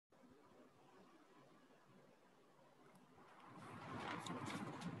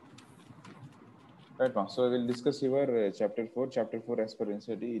Right, ma'am. So we'll discuss your chapter 4. Chapter 4 as per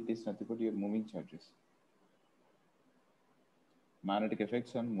NCERT, it is nothing but your moving charges. Magnetic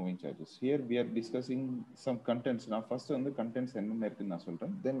effects and moving charges. Here we are discussing some contents. Now first on the contents then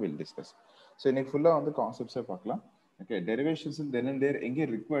we'll discuss. So in full on the concepts okay, derivations then and there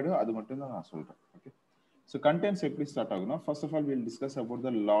required okay. So contents start first of all we'll discuss about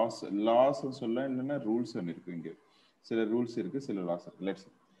the laws and rules and rules laws. Let's see.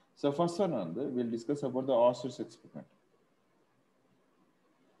 So first one we'll discuss about the Auster's experiment.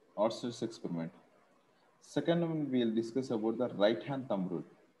 Auster's experiment. Second one we'll discuss about the right hand thumb rule.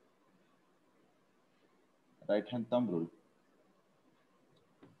 Right hand thumb rule.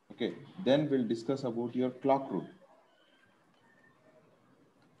 Okay, then we'll discuss about your clock rule.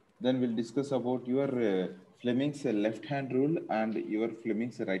 Then we'll discuss about your Fleming's left hand rule and your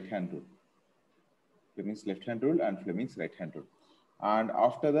Fleming's right hand rule. Fleming's left hand rule and Fleming's right hand rule. And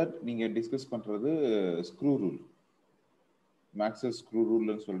after that, we will discuss screw rule. Max's screw rule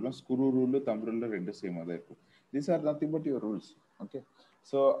and screw rule, thumb rule are same. These are nothing but your rules. Okay.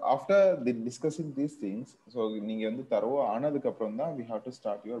 So after discussing these things, so we have to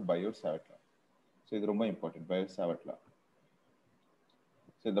start your Bayes-Savart law. So it's very important, Bayes-Savart law.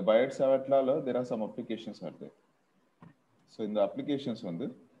 So in the Bayes-Savart law, there are some applications are there. So in the applications,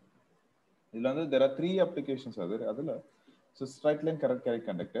 there are 3 applications are there. So straight line current carrying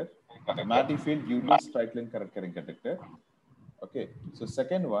conductor, magnetic field due to straight line current carrying conductor. Okay. So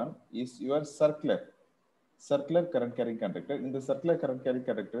second one is your circular current carrying conductor. In the circular current carrying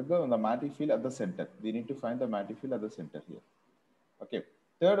conductor, the magnetic field at the center. We need to find the magnetic field at the center here. Okay.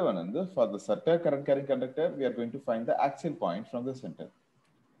 Third one, for the circular current carrying conductor, we are going to find the axial point from the center.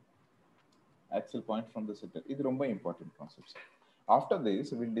 Axial point from the center. This is very important concepts. After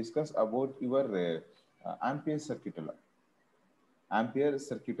this, we'll discuss about your Ampere circuit law. Ampere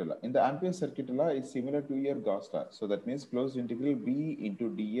circuit law. In the Ampere circuit law is similar to your Gauss law. So that means closed integral B into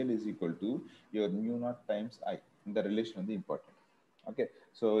dl is equal to your mu naught times I. In the relation is important. Okay.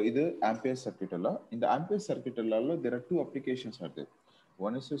 So this is Ampere circuit law. In the Ampere circuit law, there are 2 applications are there.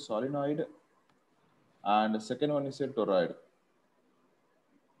 One is a solenoid and the second one is a toroid.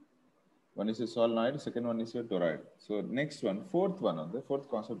 One is a solenoid, second one is a toroid. So next one, fourth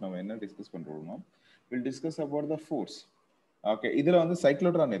concept we discuss we'll discuss about the force. Okay, this is the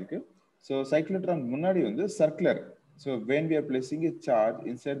cyclotron. So cyclotron munadi circular. So when we are placing a charge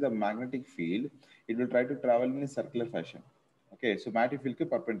inside the magnetic field, it will try to travel in a circular fashion. Okay, so magnetic field is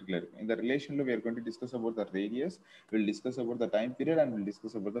perpendicular. In the relation, we are going to discuss about the radius, we'll discuss about the time period, and we'll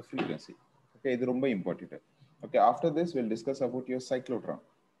discuss about the frequency. Okay, this is very important. Okay, after this, we'll discuss about your cyclotron.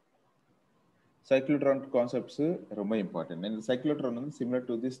 Cyclotron concepts are very important. And the cyclotron is similar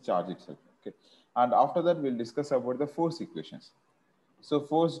to this charge itself. Okay, and after that, we'll discuss about the force equations. So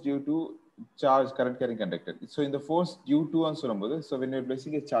force due to charge current carrying conductor. So in the force due to and so when you're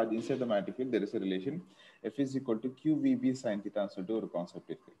placing a charge inside the magnetic field, there is a relation F is equal to QVB sin theta and so to a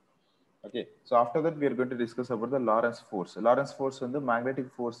concept. Okay, so after that we are going to discuss about the Lorentz force. Lorentz force on the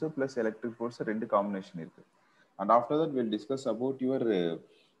magnetic force plus electric force rendu combination. And after that we'll discuss about your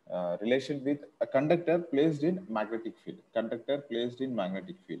relation with a conductor placed in magnetic field. Conductor placed in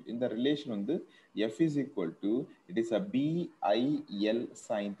magnetic field. In the relation on the F is equal to, it is a BIL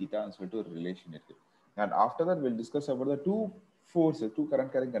sin theta and so to a relation. And after that we'll discuss about the 2 forces, 2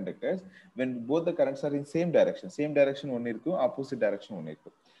 current carrying conductors when both the currents are in same direction one irukku, opposite direction one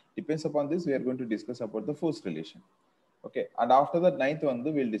irukku. Depends upon this, we are going to discuss about the force relation. Okay, and after that 9th one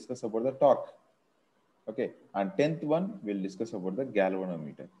we'll discuss about the torque. Okay, and 10th one we'll discuss about the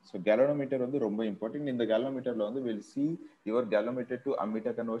galvanometer. So galvanometer is very important. In the galvanometer we'll see your galvanometer to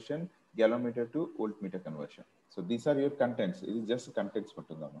ammeter conversion, galvanometer to voltmeter conversion. So these are your contents. It is just contents.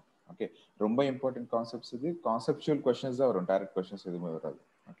 Okay, very important concepts. Conceptual questions are direct questions.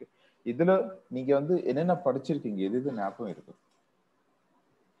 Okay, idhula neenga vandu enna padichirkeenga edhu nyapam irukku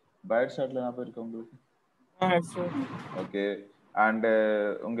Bayes-Savart la nyapam irukku ungalku okay and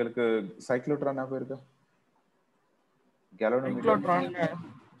ungalku cyclotron nyapam irukku galvanometer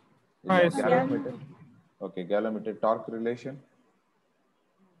galvanometer okay galvanometer torque relation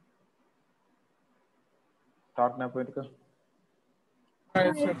torque nyapam irukku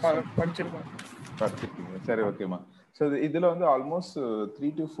சரி ஓகேமா so இதுல வந்து almost 3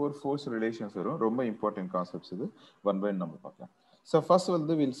 to 4 force relations வரும் ரொம்ப important concepts இது one by one நம்ம பார்க்கலாம் so first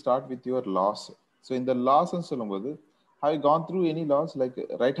வந்து we'll start with your laws so in the laws ன்னு சொல்லும்போது have you gone through any laws like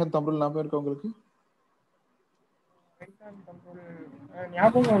right hand thumb rule ஞாபகம் இருக்கா உங்களுக்கு right hand thumb rule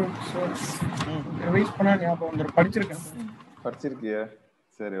ஞாபகம் ரிவைஸ் பண்ணா ஞாபகம் வந்து படிச்சிருக்கியா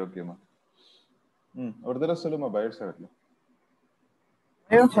சரி ஓகேமா ஒரு தடவை சொல்லுமா Bayes-Savartல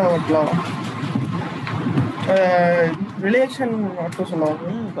ரிலேஷன் மட்டும் சொல்லுவாங்க.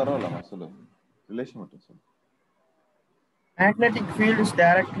 பரவாயில்லம்மா சொல்லு. ரிலேஷன் மட்டும் சொல்லு. Magnetic field is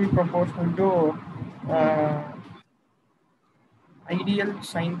directly proportional to ideal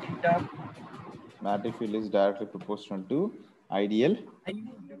sin theta. Magnetic field is directly proportional to ideal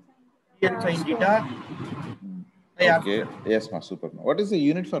sin theta. Okay. Yes, ma. Super, ma. What is the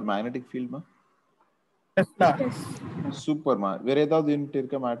unit for magnetic field, ma? Tesla. Super, ma. Where is the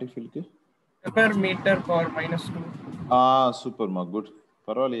unit of magnetic field? Per meter power -2. Super, ma. Good.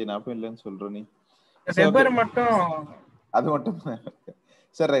 பரவாயில்லையே, நான் போய் இல்லைன்னு சொல்றேன் நீ. Weber மட்டும் அது மட்டும்.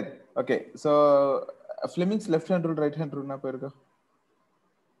 சரி, right. Okay. So Fleming's left hand rule, right hand rule நான் போயிருக்கா?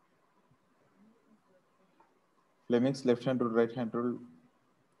 Fleming's left hand rule, right hand rule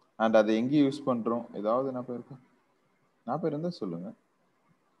and அதை எங்கே யூஸ் பண்றோம் ஏதாவது நான் போயிருக்கா? நான் போயிருந்தா சொல்லுங்க,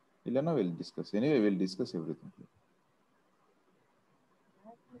 இல்லைன்னா will discuss. Anyway will discuss everything.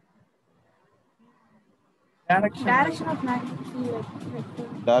 Direction of magnetic field.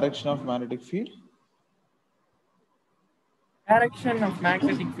 Direction of magnetic field. Direction of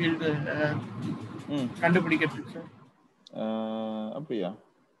magnetic field கண்டுபிடிக்கிறதுக்கு சார். அப்படியா?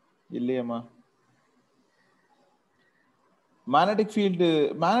 இல்லையம்மா. மேக்னெட்டிக் ஃபீல்டு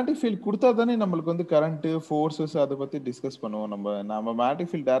கொடுத்தா தானே நம்மளுக்கு வந்து கரண்ட், ஃபோர்ஸஸ் அதை பத்தி டிஸ்கஸ் பண்ணுவோம். நம்ம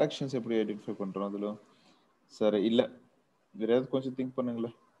மேக்னெட்டிக் ஃபீல்ட் டைரக்ஷன்ஸ் எப்படி ஐடென்டிஃபை பண்றோம் அதுல? சரி, இல்ல வேற ஏதாவது கொஞ்சம் திங்க்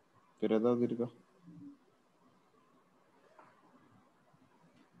பண்ணுங்களேன். வேற ஏதாவது இருக்கா?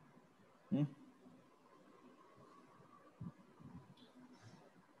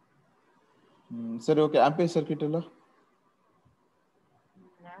 சரி, ஓகே. ஆம்பியர் சர்க்யூட் இல்ல?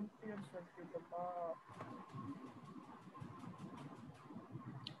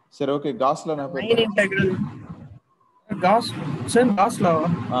 சரி, ஓகே. காஸ்ல நான் லைன் இன்டெகிரல் காஸ் லா.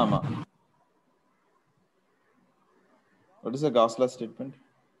 ஆமா. What is the Gauss law statement?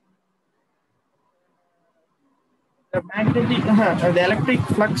 The electric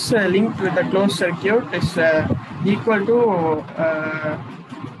flux linked with the closed circuit is equal to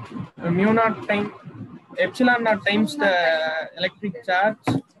mu naught time epsilon naught times the electric charge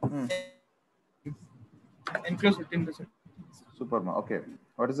enclosed within the circuit. Super, ma. Okay.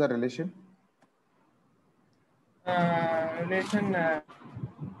 What is the relation?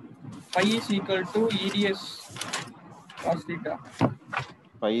 Phi is equal to EDS cos theta.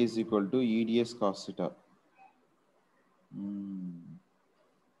 Phi is equal to EDS cos theta.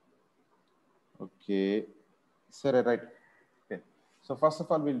 Okay. Sir, right. Okay. So first of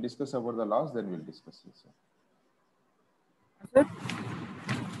all, we'll discuss about the laws, then we'll discuss this. Sir?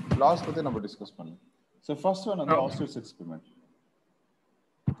 Laws பத்தி நம்ம discuss பண்ணலாம். So first one வந்து Austin's experiment.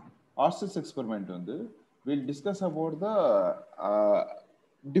 Austin's experiment வந்து we'll discuss about the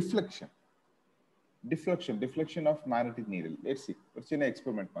deflection of magnetic needle. Let's see. ஒரு சின்ன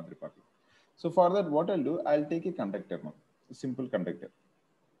experiment மாதிரி பார்க்கலாம். So for that, what I'll do, I'll take a conductor now, a simple conductor.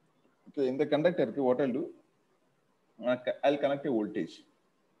 Okay, in the conductor, what I'll do, I'll connect a voltage.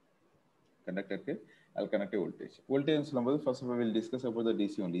 Conductor, I'll connect a voltage. Voltage சொல்லும்போது first of all we'll discuss about the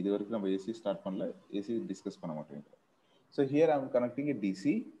DC only. இது வரைக்கும் நம்ம AC start பண்ணல, AC discuss பண்ண மாட்டோம். So here I'm connecting a DC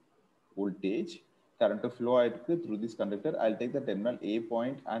voltage. Current flow through this conductor. I'll take the terminal A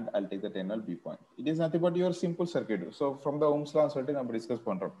point and I'll take the terminal B point. It is nothing but your simple circuit. So from the Ohm's law, we discuss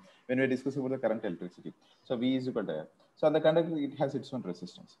when we discuss about the current electricity. So V is equal to R. So on the conductor, it has its own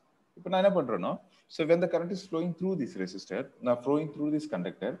resistance. So when the current is flowing through this resistor, now flowing through this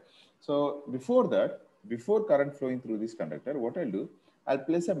conductor. So before that, before current flowing through this conductor, what I'll do, I'll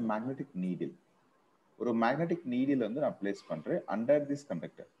place a magnetic needle. Or a magnetic needle I place under this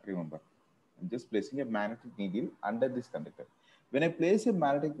conductor. Remember. I'm just placing a magnetic needle under this conductor. When I place a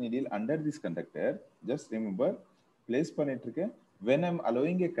magnetic needle under this conductor, just remember, place pannitrukken when I'm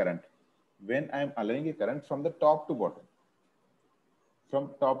allowing a current. When I'm allowing a current from the top to bottom. From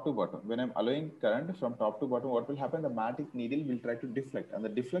top to bottom. When I'm allowing current from top to bottom, what will happen? The magnetic needle will try to deflect. And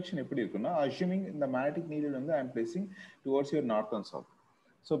the deflection, assuming the magnetic needle I'm placing towards your north and south.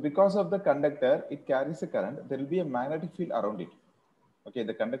 So because of the conductor, it carries a current. There will be a magnetic field around it. Okay,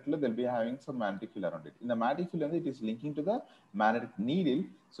 the conductor they'll be having some magnetic field around it. In the magnetic field, it is linking to the magnetic needle.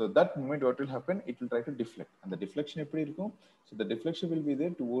 So that moment, what will happen? It will try to deflect. And the deflection, so the deflection will be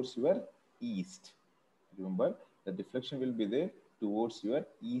there towards your east. Remember, the deflection will be there towards your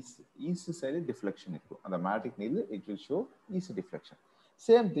east. East side deflection. On the magnetic needle, it will show east deflection.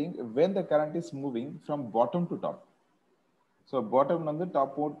 Same thing when the current is moving from bottom to top. So bottom on the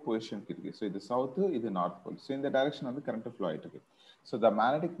top port position. So the south, is the north pole. So in the direction of the current flow. So the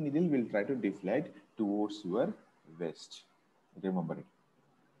magnetic needle will try to deflect towards your west. Remember it.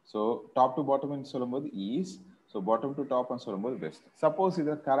 So top to bottom in Solomon east. So bottom to top and சொல்லும்போது best. Suppose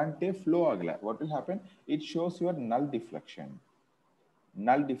the current flow agala, what will happen? It shows your null deflection.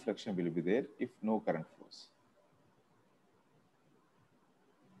 Null deflection will be there if no current flows.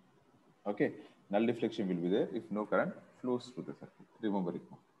 Okay, null deflection will be there if no current flows through the circuit. Remember it.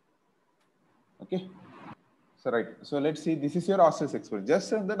 Okay. So right. So let's see. This is your oscillus experiment.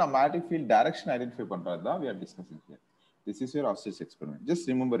 Just in the magnetic field direction identify பண்றதா we are discussing here. This is your oscillus experiment. Just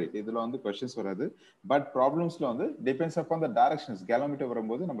remember it. இதுல வந்து questions வராது. But problemsல வந்து depends upon the directions. Galvanometer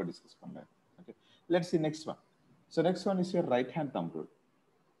வரும்போது நம்ம discuss பண்ணலாம். Okay. Let's see next one. So next one is your right hand thumb rule.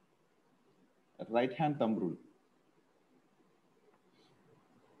 Right hand thumb rule.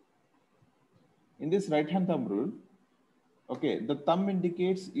 In this right hand thumb rule, okay, the thumb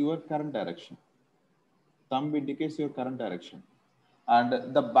indicates your current direction. Thumb indicates your current direction. And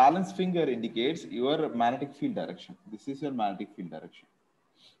the balance finger indicates your magnetic field direction. This is your magnetic field direction.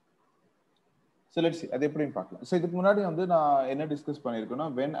 So let's see. So இதுக்கு முன்னாடி வந்து நான் என்ன discuss பண்ணிருக்கேன்னா,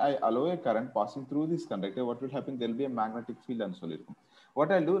 when I allow a current passing through this conductor, what will happen? There will be a magnetic field and சொல்லிருக்கோம். What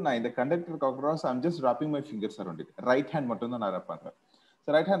I'll do, நான் இந்த conductor across, I'm just wrapping my fingers around it. Right hand மட்டும் தான் நான் wrap பண்றேன். So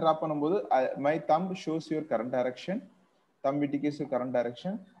right hand wrap பண்ணும்போது my thumb shows your current direction. Thumb indicates your current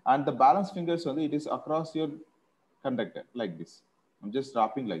direction, and the balance fingers only it is across your conductor like this. I'm just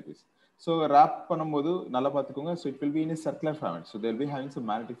wrapping like this. So wrap பண்ணும்போது நல்லா பாத்துக்கோங்க. So it will be in a circular format. So they'll be having some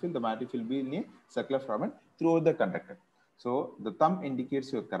magnetic field. The magnetic field will be in a circular format throughout the conductor. So the thumb indicates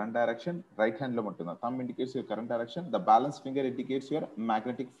your current direction. Right hand lo mattum. Thumb indicates your current direction. The balance finger indicates your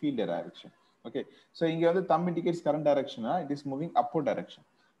magnetic field direction. Okay. So இங்க வந்து thumb indicates current direction. It is moving upward direction.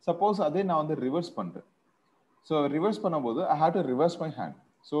 Suppose அதே நான் வந்து reverse பண்றேன். So reverse பண்ணும்போது I have to reverse my hand.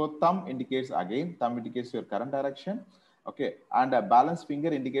 So thumb indicates again, thumb indicates your current direction. Okay, and a balance finger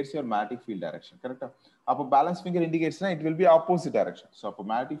indicates your magnetic field direction. Correct? Appo balance finger indicates it will be opposite direction. So appo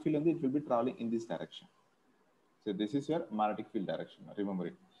magnetic field it will be traveling in this direction. So this is your magnetic field direction. Remember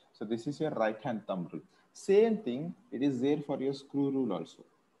it. So this is your right hand thumb rule. Same thing, it is there for your screw rule also.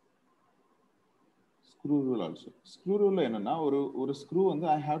 Screw rule also. Screw rule enna ஒரு screw வந்து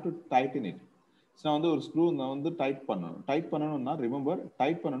I have to tighten it. So now the screw now the tight panna. Remember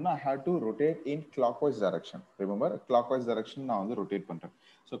tight panna I have to rotate in clockwise direction. Remember clockwise direction now the rotate panna.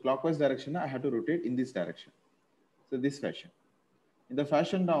 So clockwise direction I have to rotate in this direction. So this fashion. In the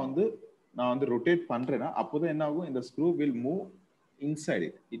fashion now the rotate பண்றேனா அப்போதான் என்ன ஆகும் இந்த screw will move inside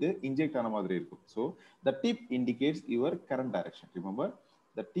it. இது inject ஆன மாதிரி இருக்கும். So the tip indicates your current direction. Remember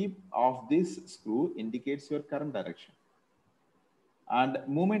the tip of this screw indicates your current direction. And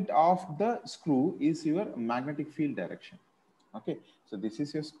movement of the screw is your magnetic field direction. Okay, so this is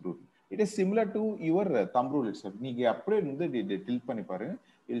your screw. It is similar to your thumb rule itself. நீங்க அப்படியே வந்து tilt பண்ணி பாருங்க,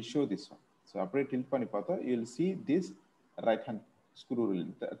 it will show this one. So அப்படியே tilt பண்ணி பார்த்தா you will see this right hand screw rule,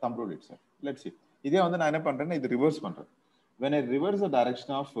 thumb rule itself. Let's see. இதே வந்து நான் என்ன பண்றேன்னா இது reverse பண்றேன். When I reverse the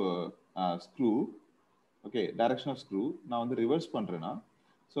direction of screw, okay, direction of screw நான் வந்து reverse பண்றேன்னா,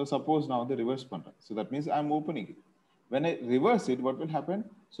 so suppose நான் வந்து reverse பண்றேன். So that means I am opening it. When I reverse it, what will happen?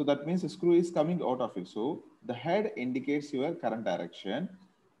 So that means the screw is coming out of it. So the head indicates your current direction.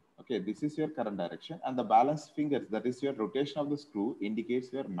 Okay, this is your current direction. And the balance fingers, that is your rotation of the screw, indicates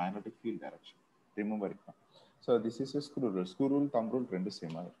your magnetic field direction. Remember it. So this is your screw rule. Screw rule, thumb rule, rendu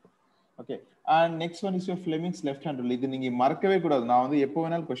same. Okay. And next one is your Fleming's left hand rule. This you markave kudadu. Na vandu eppo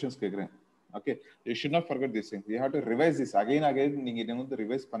venal questions kekren. Okay, you should not forget this thing. You have to revise this again. நீங்க இதை வந்து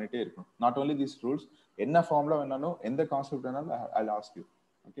revise பண்ணிட்டே இருக்கணும். Not only these rules, என்ன formula வேணாலும் எந்த concept வேணாலும் I'll ask you.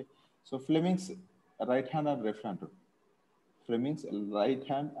 Okay, so Fleming's right hand and left hand rule. Fleming's right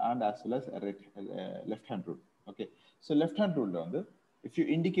hand and as well as left hand rule. Okay, so left hand rule வந்து if you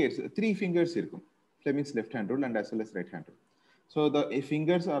indicate three fingers இருக்கும். Fleming's left hand rule and as well as right hand rule. So the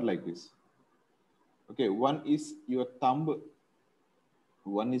fingers are like this. Okay, one is your thumb.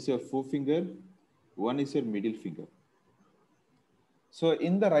 One is your forefinger, one is your middle finger. So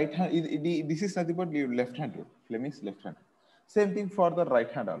in the right hand, this is nothing but your left hand rule, Fleming's left hand. Same thing for the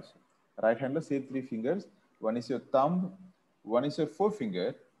right hand also. Right hand, same three fingers. One is your thumb, one is your forefinger,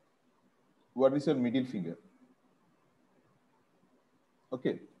 one is your middle finger.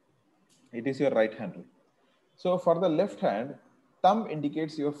 Okay, it is your right hand rule. So for the left hand, thumb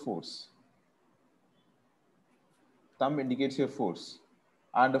indicates your force. Thumb indicates your force.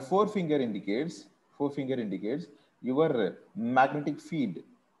 And the forefinger indicates your magnetic field.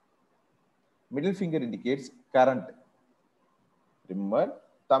 Middle finger indicates current. Remember,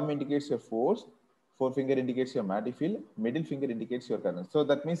 thumb indicates your force, forefinger indicates your magnetic field, middle finger indicates your current. So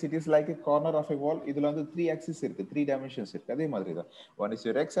that means it is like a corner of a wall. Idhula vandu three axes irukku, three dimensions irukku. Adhe madri da. One is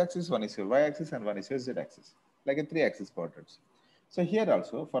your x axis, one is your y axis, and one is your z axis. Like a three axis quadrants. So here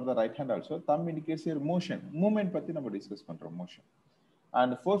also, for the right hand also, thumb indicates your motion. Movement பத்தி நம்ம discuss பண்றோம், motion.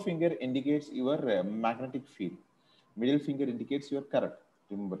 And forefinger indicates your magnetic field. Middle finger indicates your current.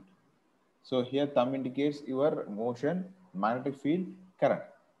 Remember it. So here thumb indicates your motion, magnetic field, current.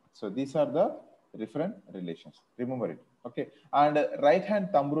 So these are the different relations. Remember it. Okay. And right hand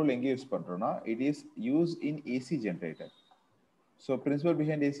thumb rule எங்க use பண்றோம்னா, it is used in AC generator. So principle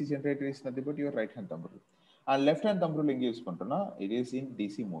behind AC generator is nothing but your right hand thumb rule. And left hand thumb rule எங்க use பண்றோம்னா, it is in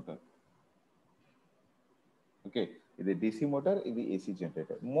DC motor. Okay. இது DC motor, இது AC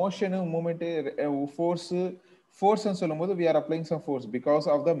generator. Motion, movement, force and சொல்லும்போது we are applying some force because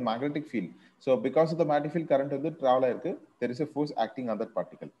of the magnetic field. So because of the magnetic field, current வந்து travel ஆயிருக்கு, there is a force acting on that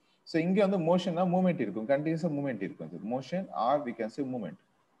particle. So இங்க வந்து motion னா movement இருக்கும், continuous movement இருக்கும். Motion or we can say movement.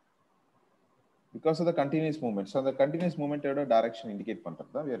 Because of the continuous movement. So the continuous movement ஓட direction indicate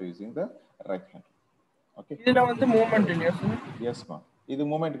பண்றது தான் we are using the right hand. Okay. இதுல வந்து movement இல்லையா சார்? Yes ma. இது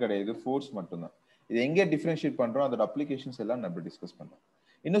movement கிடையாது, இது force மட்டும்தான். இது எங்க டிஃபரன்ஷியேட் பண்றோம், அதோட அப்ளிகேஷன்ஸ் எல்லாம் நம்ம டிஸ்கஸ் பண்றோம்.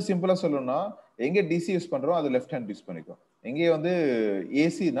 இன்னும் சிம்பிளா சொல்லணும்னா, எங்க டிசி யூஸ் பண்றோம் அது லெஃப்ட் ஹேண்ட் யூஸ் பண்ணிக்கோ. எங்க வந்து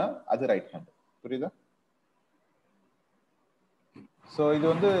ஏசினா அது ரைட் ஹேண்ட். புரியுதா? ஸோ இது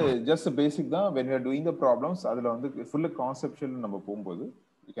வந்து ஜஸ்ட் பேசிக் தான். when we are doing the problems அதுல வந்து ஃபுல் கான்செப்ஷுவல் நம்ம போகும்போது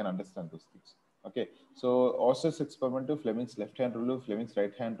you can understand those things. Okay, so Auster's experiment, Fleming's left hand rule, Fleming's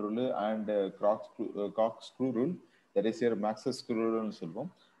right hand rule, and Koch screw rule, that is your Max's screw rule.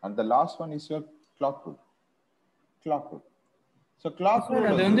 And the last one is your clock rule. Clock rule. So clock rule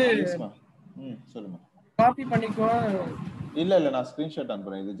அது வந்து சொல்லுங்க. Copy பண்ணிக்கோ. இல்ல நான் screenshot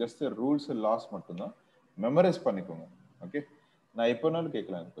அனுப்புறேன். இது just rules loss மட்டும் தான். மெமரைஸ் பண்ணிக்கோங்க. ஓகே, நான் எப்போனாலும்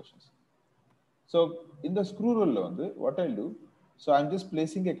கேட்கலாம் questions. So in the screw rule வந்து what I'll do, so I'm just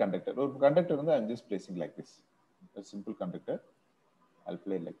placing a conductor. ஒரு conductor வந்து I'm just placing like this. A simple conductor. I'll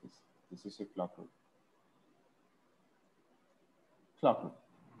play like this. This is a clock rule. Clock rule.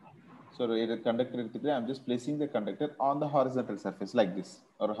 So a conductor, I'm just placing the conductor on the horizontal surface like this,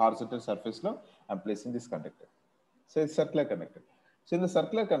 or horizontal surface lo I'm placing this conductor. So it's circular conductor. So in the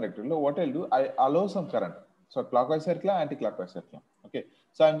circular conductor lo, what I'll do, I allow some current. So clockwise circular, anti-clockwise circular. Okay.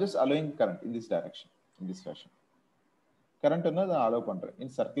 So I'm just allowing current in this direction, in this fashion. Current வந்து நான் allow பண்றேன். In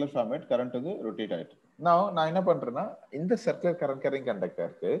circular format, current வந்து rotate ஆயிட்டு. Now நான் என்ன பண்றேன்னா, இந்த circular current carrying conductor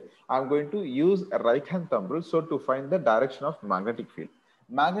I'm going to use a right hand thumb rule so to find the direction of magnetic field.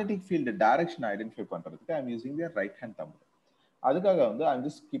 Magnetic field direction identify பண்றதுக்கு I'm using the right hand thumb rule. அதுக்காக வந்து I'm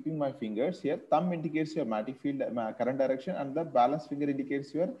just keeping my fingers here. Thumb indicates your magnetic field current direction and the balance finger indicates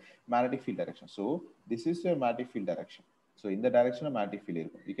your magnetic field direction. So this is your magnetic field direction. So in the direction of magnetic field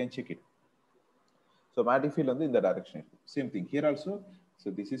இருக்கும். You can check it. So magnetic field வந்து இந்த direction இருக்கும். Same thing here also. So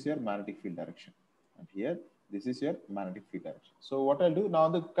this is your magnetic field direction. And here this is your magnetic field direction. So what I'll do, now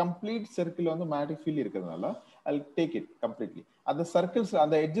the complete circle on the magnetic field இருக்கிறதுனால I'll take it completely. At the circles, on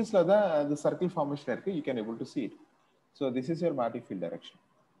the edges la da the circle formation irukku, you can able to see it. So this is your magnetic field direction.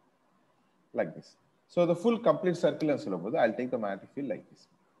 Like this. So the full complete circle and sollumbodhu I'll take the magnetic field like this.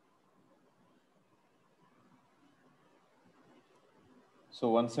 So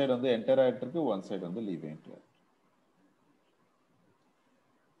one side on the enter ஆயிட்டு இருக்கு, one side on the leave enter.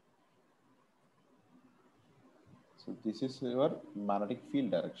 So this is your magnetic field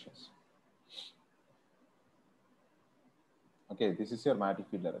directions. Okay, this is your magnetic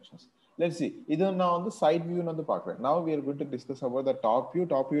field directions. Let's see. இது நான் வந்து side view வந்து பார்க்கிறேன். Now we are going to discuss about the top view.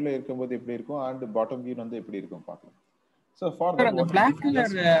 Top view ல இருக்கும்போது எப்படி இருக்கும் and bottom view வந்து எப்படி இருக்கும் பார்க்கலாம். So for that, அந்த black color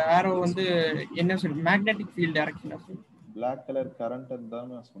arrow வந்து என்ன sir? magnetic field direction sir. black color current தான்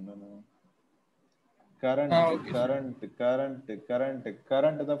நான் சொன்னேன். current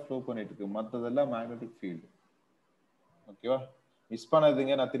தான் flow பண்ணிட்டு இருக்கு. மத்ததெல்லாம் magnetic field. ஓகேவா? மிஸ்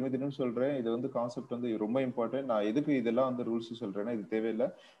பண்ணாதீங்க, நான் திரும்பி சொல்றேன். இது வந்து கான்செப்ட் வந்து ரொம்ப இம்பார்ட்டன்ட். நான் எதுக்கு இதெல்லாம் வந்து ரூல்ஸ் சொல்றேன்னா இது தேவையில்லை.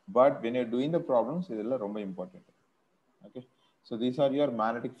 But when you are doing the problems இதெல்லாம் ரொம்ப important. Okay, so these are your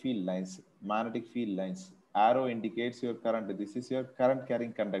magnetic field lines. Magnetic field lines. Arrow indicates your current. This is your current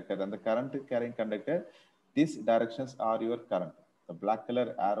carrying conductor. And the current carrying conductor, these directions are your current. The black color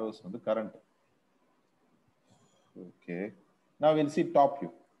arrows on the current. Okay, now we'll see top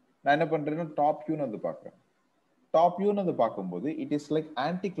view. நான் என்ன பண்றேன்னா top view னு வந்து பார்க்கிறேன். Top view வந்து பார்க்கும்போது it is like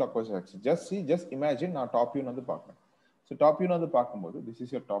anti-clockwise direction. Just imagine நான் top view வந்து பார்க்கிறேன். So top view வந்து பார்க்கும்போது this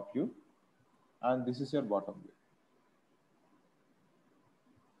is your top view and this is your bottom view.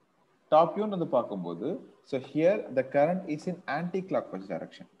 Top view வந்து பார்க்கும்போது, so here the current is in anti-clockwise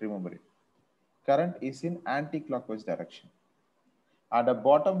direction. Remember it. Current is in anti-clockwise direction. And the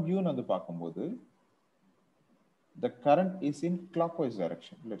bottom view வந்து பார்க்கும்போது the current is in clockwise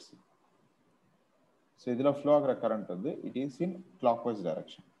direction. Let's see. So இதெல்லாம் flow ஆகிற current வந்து it is in clockwise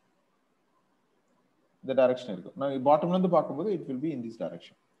direction. the direction இருக்கும். Now bottom ல இருந்து பார்க்கும்போது it will be in this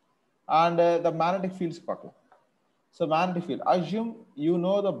direction. And the magnetic fields பார்க்கலாம். So magnetic field, assume you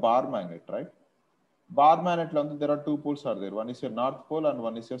know the bar magnet, right? Bar magnet la there are two poles are there. One is your north pole and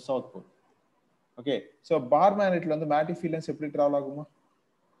one is your south pole. Okay, so bar magnet la magnetic field lines எப்படி travel ஆகுமா?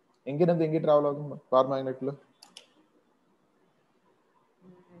 எங்க இருந்து எங்க travel ஆகும் bar magnet la?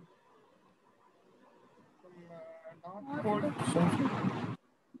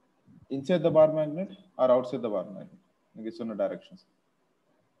 Inside the bar magnet or outside the bar magnet? நீங்க சொன்ன directions.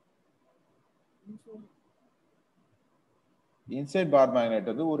 Inside bar magnet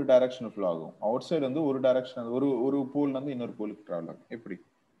வந்து ஒரு direction flow ஆகும். Outside வந்து ஒரு direction ஒரு pole வந்து இன்னொரு போலுக்கு travel ஆகும். எப்படி?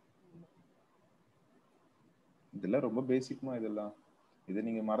 இதெல்லாம் ரொம்ப பேசிக்மா இதெல்லாம். இத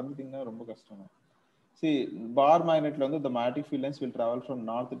நீங்க மறந்துட்டீங்கன்னா ரொம்ப கஷ்டம். See, bar magnet la the magnetic field lines will travel from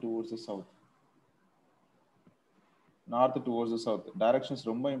north towards the south. North towards the south. Directions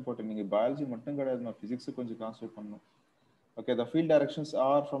ரொம்ப important. நீங்க biology மட்டும் கிடையாது, நான் physics கொஞ்சம் கான்சென்ட்ரேட் பண்ணனும். Okay, the field directions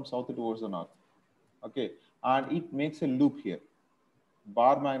are from south towards the north. Okay, and it makes a loop here.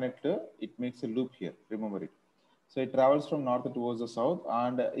 Bar magnet, it makes a loop here. Remember it. So it travels from north towards the south,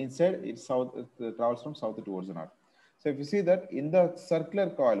 and inside it travels from south towards the north. So if you see that in the circular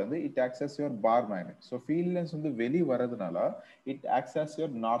coil, it acts as your bar magnet. So field lines on the veli varadhanala, it acts as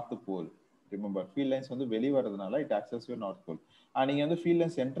your north pole. Remember, field lines on the veli varadhanala, it acts as your north pole. And in the field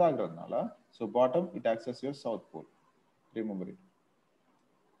lines center agradhanala, so bottom it acts as your south pole. Remember it.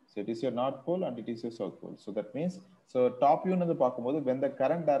 So it is your north pole and it is your south pole. So that means, so top view on the pakumbodhu, when the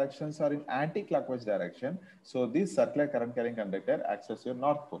current directions are in anti-clockwise direction, so this circular current carrying conductor acts as your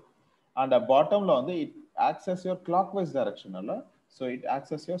north pole. And the bottom law, it acts as your clockwise direction, so it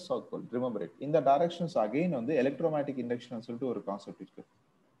acts as your south pole. Remember it. In the directions again on the electromagnetic induction or concept.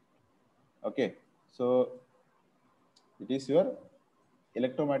 Okay, so it is your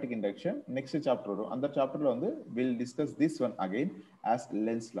electromagnetic induction. Next chapter, under chapter we'll discuss this one again as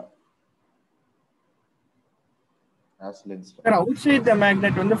Lenz law. As Lenz law. Sir, outside the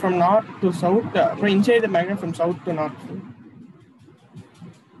magnet from north to south, inside the magnet from south to north.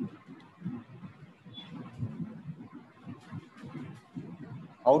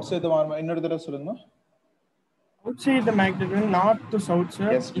 Outside the magnet, இன்னொரு தடவை சொல்லுங்க. Outside the magnet north to south, sir.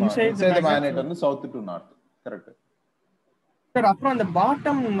 Yes, inside the magnet south to north. Correct. Sir, அப்புறம் அந்த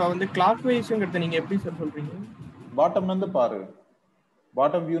bottom clockwise-ங்கறத நீங்க எப்படி sir சொல்றீங்க? Bottom வந்து பாரு.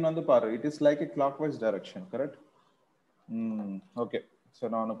 Bottom view வந்து பாரு. It is like a clockwise direction, correct? Okay. So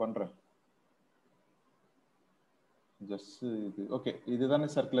நான் என்ன பண்றேன்? Just இது. Okay, இதுதானே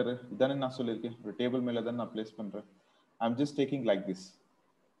circular. இதானே நான் சொல்லிருக்கேன். ஒரு டேபிள் மேல தான் நான் place பண்றேன். I'm just taking like this.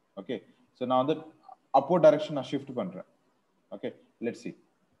 Okay. So நான் வந்து upward direction நான் shift பண்றேன். Okay, let's see.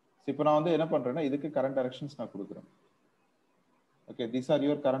 So இப்போ நான் வந்து என்ன பண்றேன்னா இதுக்கு current directions நான் கொடுக்கிறேன். Okay, these are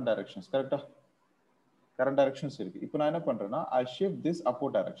your current directions, correct? Current directions இருக்கு. இப்போ நான் என்ன பண்றேன்னா I shift this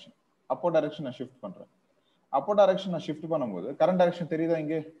upward direction. Upward direction நான் shift பண்றேன். Upward direction நான் shift பண்ணும்போது current direction தெரியுதா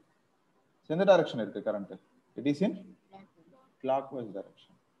இங்க? எந்த direction இருக்கு current? It is in clockwise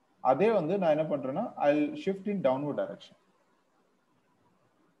direction. அதே வந்து நான் என்ன பண்றேன்னா I'll shift in downward direction.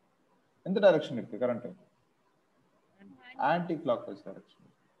 எந்த direction இருக்கு current? Anti-clockwise direction.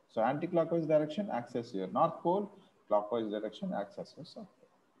 So anti-clockwise direction acts as your north pole, clockwise direction acts as your south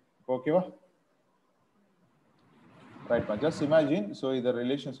pole. Okay va? Right, man. Just imagine, so the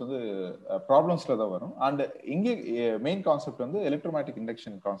relations on the problems la da varum, and inge main concept on the electromagnetic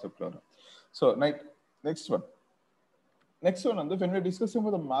induction concept la varum. So next one on the when we are discussing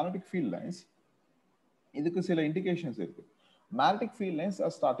about the magnetic field lines, idukku sila indications irukku. Magnetic field lines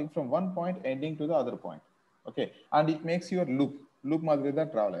are starting from one point ending to the other point. Okay, and it makes your loop madri da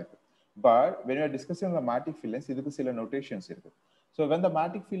travel aayirukku. But when we are discussing the magnetic field lines, idukku sila notations irukku. So when the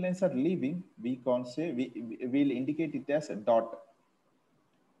magnetic field lines are leaving, we can say we'll indicate it as a dot.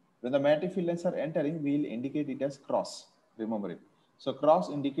 When the magnetic field lines are entering, we'll indicate it as cross. Remember it. So cross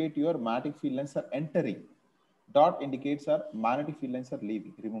indicate your magnetic field lines are entering. Dot indicates our magnetic field lines are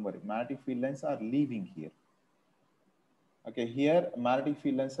leaving. Remember it. Magnetic field lines are leaving here. Okay, here magnetic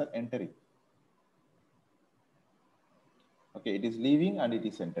field lines are entering. Okay, it is leaving and it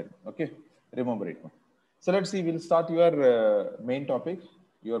is entering. Okay, remember it. So let's see, we'll start your main topic,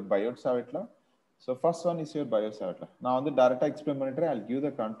 your Biot-Savart law. So first one is your Biot-Savart law. Now on the direct explain monitor, I'll give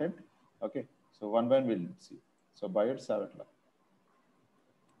the content. Okay, so one by one we'll see. So Biot-Savart law.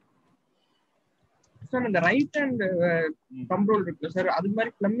 Sir, the right hand thumb rule இருக்கு sir, அது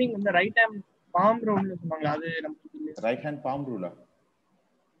மாதிரி plumbing வந்து right hand palm rule னு சொல்வாங்க, அது நமக்கு இல்ல. Right hand palm rule ஆ?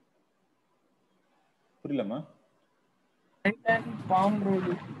 புரியலமா? Right hand palm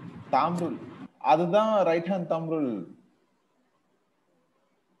rule. Thumb rule. அதுதான் ரைட் ஹேண்ட் தம் ரூல்.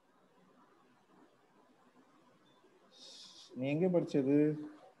 நீ எங்க படிச்சது?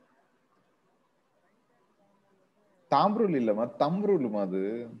 தாம் ரூல் இல்லமா, தம் ரூல்மா அது.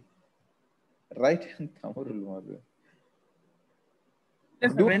 ரைட் ஹேண்ட் தம் ரூல்மா அது.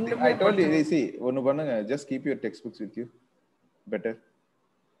 I told you, see, ஒன்னு பண்ணுங்க, just keep your textbooks with you. Better.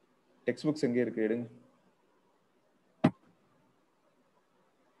 Textbooks எங்க இருக்கு எடுங்க.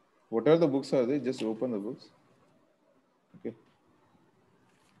 Whatever the books are there, just open the books. Okay.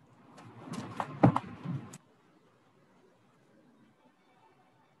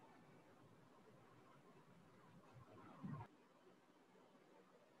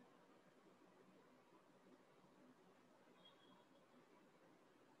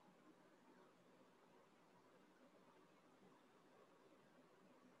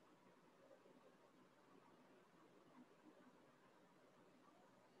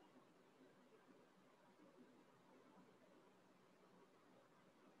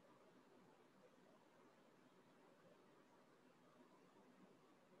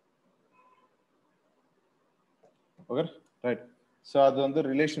 Okay, right. So அது வந்து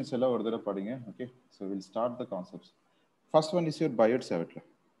ரிலேஷன்ஸ் எல்லாம் ஒரு தடவை படிங்க. Okay, so we'll start the concepts. First one is your Biot Savitla.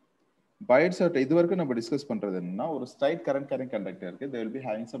 Biot Savitla இது வரைக்கும் நம்ம டிஸ்கஸ் பண்றது என்னன்னா, ஒரு ஸ்ட்ரைட் கரண்ட் கேரிங் கண்டக்டர் இருக்கு. They will be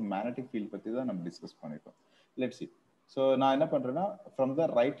having some magnetic field பத்தி தான் நம்ம டிஸ்கஸ் பண்ணிருக்கோம். Let's see. So நான் என்ன பண்றேன்னா, from the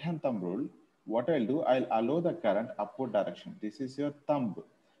right hand thumb rule, what I'll do, I'll allow the current upward direction. This is your thumb.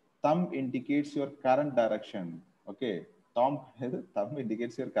 Thumb indicates your current direction. Okay. Thumb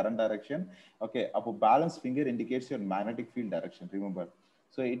indicates your current direction. Okay, அப்போ balance finger indicates your magnetic field direction. Remember,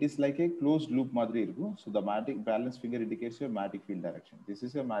 so it is like a closed loop மாதிரி இருக்கும். So the magnetic balance finger indicates your magnetic field direction. This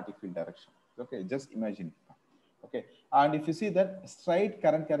is your magnetic field direction. Okay, just imagine. Okay, and if you see that straight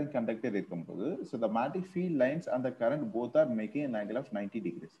current carrying conductor இருக்கும்போது, so the magnetic field lines and the current both are making an angle of 90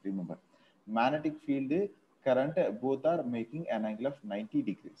 degrees. Remember, magnetic field current both are making an angle of 90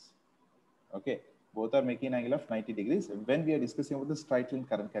 degrees. Okay, both are making an angle of 90 degrees when we are discussing about the straight line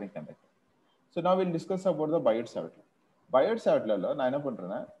current carrying conductor. So now we'll discuss about the Biot Savitla. Biot Savitla la na enna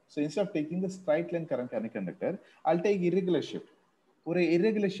pandrena, so instead of taking the straight line current carrying conductor, I'll take irregular shape. ஒரு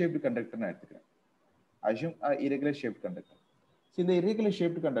irregular shaped conductor na எடுத்துக்கிறேன். Assume a irregular shaped conductor. See the irregular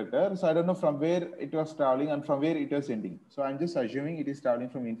shaped conductor, so I don't know from where it was traveling and from where it was ending. So I'm just assuming it is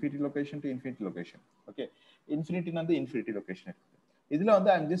traveling from infinity location to infinity location. Okay, infinity and the infinity location. இதுல வந்து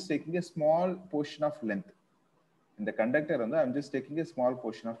I'm just taking a small portion of length. In the conductor வந்து I'm just taking a small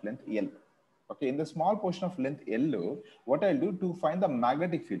portion of length L. Okay, in the small portion of length L, what I'll do to find the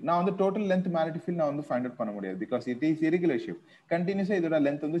magnetic field. Now on the total length magnetic field நான் வந்து find out பண்ண முடியாது because it is irregular shape. Continuously இதோட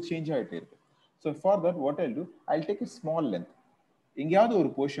length வந்து change ஆயிட்டே இருக்கு. So for that what I'll do, I'll take a small length. எங்கயாவது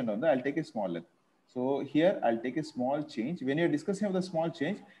ஒரு portion வந்து I'll take a small length. So here I'll take a small change. When you're discussing of the small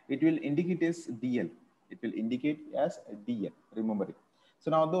change, it will indicate as DL. It will indicate as DL. Remember it. So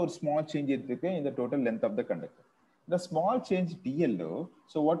now the small change in the total length of the conductor. The small change DL,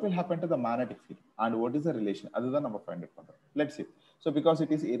 so what will happen to the magnetic field and what is the relation? Other than number find it. Let's see. So because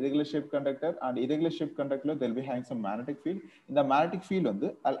it is irregular shaped conductor and irregular shaped conductor, they'll be having some magnetic field. In the magnetic field,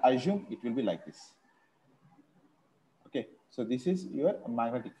 I'll assume it will be like this. Okay, so this is your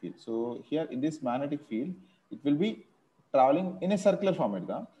magnetic field. So here in this magnetic field, it will be traveling in a circular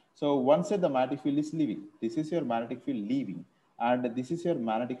format. So one side the magnetic field is leaving. This is your magnetic field leaving. And this is your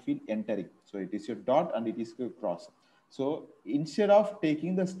magnetic field entering. So it is your dot and it is your cross. So instead of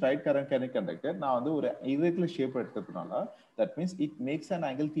taking the straight current carrying conductor, now on the irregular shape, that means it makes an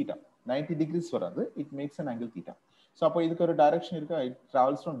angle theta. 90 degrees for other, it makes an angle theta. So this direction, it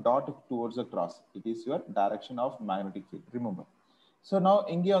travels from dot towards the cross. It is your direction of magnetic field. Remember. So now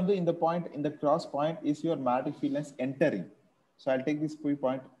in the point, in the cross point is your magnetic field lines entering. So I'll take this P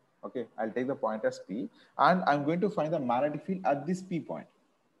point. Okay, I'll take the point as P and I'm going to find the magnetic field at this P point.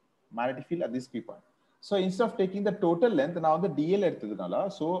 Magnetic field at this P point. So instead of taking the total length, now the DL எடுத்ததுனால,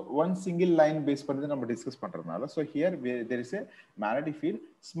 so one single line base பண்ணி நம்ம discuss பண்றதுனால, so here there is a magnetic field,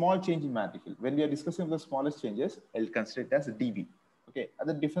 small change in magnetic field. When we are discussing the smallest changes, I'll consider it as dB. Okay, that's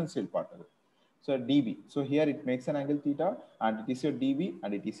the differential part of it. So dB. So here it makes an angle theta and it is your dB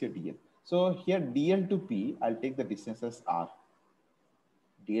and it is your DL. So here DL to P, I'll take the distance as R.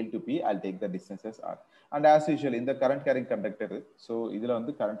 DL to P, I'll take the distance as R. And as usual, in the current carrying conductor, so this is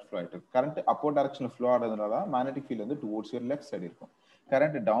the current flow. Current upward direction flow, magnetic field towards your left side.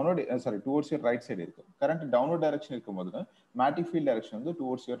 Current downward, towards your right side. Current downward direction, magnetic field direction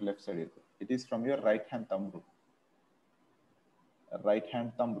towards your left side. It is from your right hand thumb rule. Right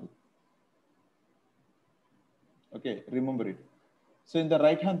hand thumb rule. Okay, remember it. So in the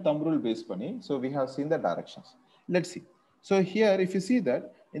right hand thumb rule base, so we have seen the directions. Let's see. So here, if you see that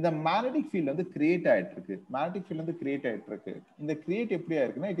in the magnetic field வந்து create ஆயிட்டு இருக்கு, magnetic field வந்து create ஆயிட்டு இருக்கு. இந்த create எப்படி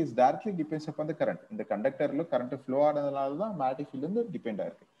ஆயிருக்குன்னா, it is directly depends upon the current. இந்த conductorல current flow ஆனதுனால தான் magnetic field வந்து depend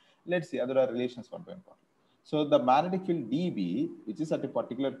ஆயிருக்கு. Let's see அதோட relations one by one. So the magnetic field dB, which is at a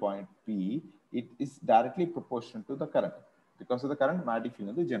particular point P, it is directly proportional to the current. Because of the current, magnetic field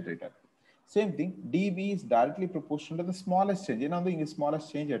வந்து generate ஆயிருக்கு. Same thing, dB is directly proportional to the smallest change. ஏன்னா வந்து இங்க smallest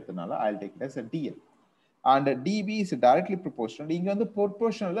change எடுத்தனால I'll take it as a dl. And dB is directly proportional. இங்க வந்து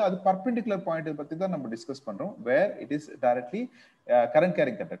proportional, அது perpendicular point பத்தி தான் நம்ம டிஸ்கஸ் பண்றோம், where it is directly current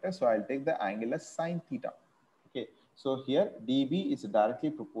carrying conductor. So I'll take the angle as sin theta. Okay, so here dB is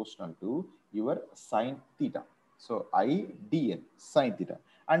directly proportional to your sin theta. So I dl sin theta.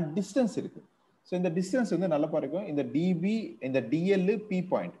 And distance இருக்கு. So in the distance வந்து நல்லா பாருங்க, இந்த dB, இந்த dl p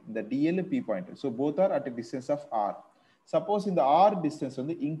point, இந்த dl p point. So both are at a distance of r. Suppose இந்த r distance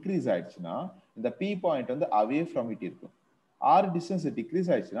வந்து increase ஆயிடுச்சுன்னா, இந்த p point வந்து away from it இருக்கும். r distance decrease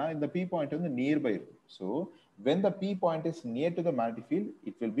ஆயிடுச்சுன்னா, இந்த p point வந்து nearby இருக்கும். So when the p point is near to the magnetic field,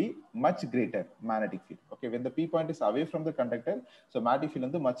 it will be much greater magnetic field. Okay, when the p point is away from the conductor, so magnetic field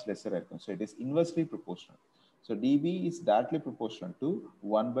வந்து much lesser இருக்கும். So it is inversely proportional. So dB is directly proportional to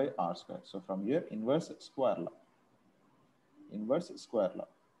 1 by r square. So from here, inverse square law. Inverse square law.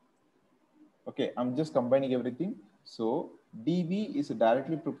 Okay, I'm just combining everything. So dB is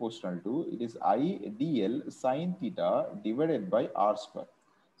directly proportional to, it is I dl sin theta divided by r square.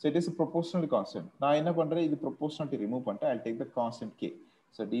 So it is a proportional constant. Now என்ன பண்றேன், இது proportionality remove பண்ணிட்டு I'll take the constant k.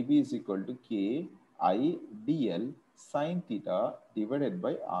 So dB is equal to k I dl sin theta divided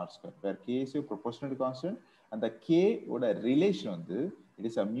by r square, where k is your proportionality constant and the k oda relation வந்து it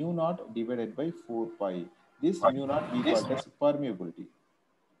is a mu naught divided by 4 pi. This mu naught we call as permeability.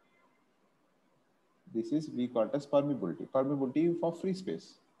 This is we call it as permeability. Permeability for free space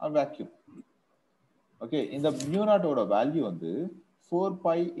or vacuum. Okay, in the mu naught oda value on the 4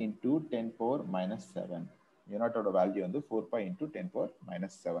 pi into 10 power minus 7. Mu naught oda value on the 4 pi into 10 power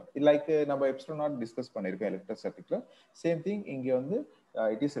minus 7. It like number epsilon naught discuss pannirukka electrostatic. Same thing inge on the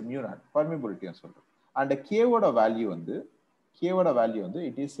it is a mu naught permeability and so. And the k oda value on the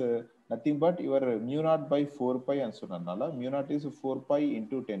it is nothing but your mu naught by 4 pi and so on. Mu naught is 4 pi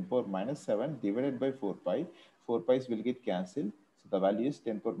into 10 power minus 7 divided by 4 pi. 4 pi's will get cancelled. So the value is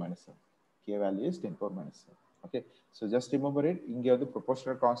 10 power minus 7. K value is 10 power minus 7. Okay. So just remember it. Inge the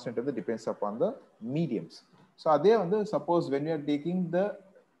proportional constant depends upon the mediums. So suppose when you are taking the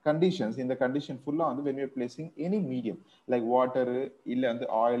conditions, in the condition full on when you are placing any medium like water,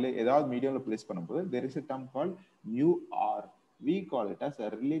 oil, medium place there is a term called mu r. We call it as a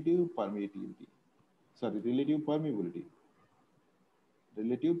relative permeability. Sorry, relative permeability.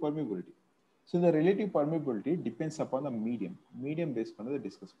 Relative permeability. So the relative permeability depends upon the medium. Medium based on the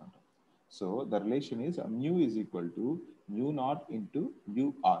discuss. So the relation is mu is equal to mu naught into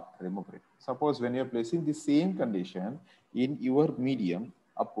mu r. Remember it. Suppose when you are placing the same condition in your medium,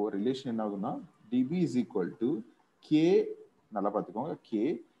 appo relation enna dB is equal to k. Nalla paathukonga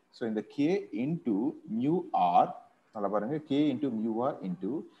k. So in the k into mu r. K into mu r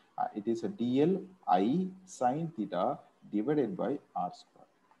into it is a dl I sin theta divided by r square.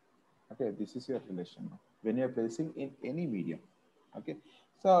 Okay, this is your relation when you are placing in any medium. Okay,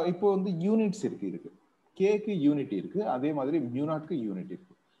 so இப்போ வந்து units இருக்கு k க்கு unit இருக்கு, அதே மாதிரி mu naught க்கு unit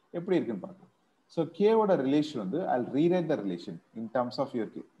இருக்கு. எப்படி இருக்குன்னு பார்க்கலாம். So k ஓட ரிலேஷன் வந்து I'll rewrite the relation in terms of your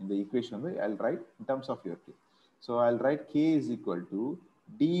k. In the equation வந்து I'll write in terms of your k. So I'll write k is equal to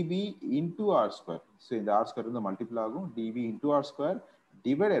dB into r square. So in the r square வந்து multiply ஆகும், dB into r square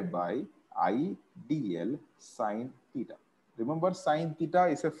divided by I dl sin theta. Remember sin theta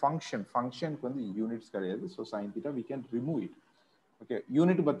is a function. Function வந்து units கிடையாது. So sin theta we can remove it. Okay,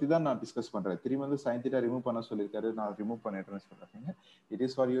 unit பத்தி தான் நான் discuss பண்றேன். திரும்ப வந்து sin theta remove பண்ண சொல்லிருக்காரு, நான் remove பண்ணிட்டேன்னு சொல்றேன். It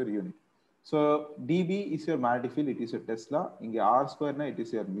is for your unit. So dB is your magnetic field, it is your Tesla. இங்க r square na it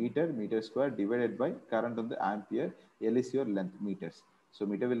is your meter, meter square divided by current on the ampere. L is your length, meters. So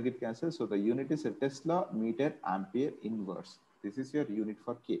meter will get cancelled. So the unit is a Tesla meter ampere inverse. This is your unit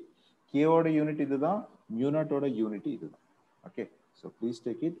for k. K oda unit இதுதான், mu naught oda unit இதுதான். Okay, so please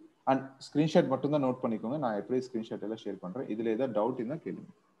take it and screenshot மட்டும் தான் note பண்ணிக்கோங்க. நான் எப்படி screenshot எல்லாம் share பண்றேன். இதுல ஏதாவது டவுட் இருந்தா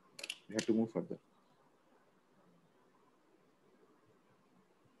கேளுங்க. We have to move further.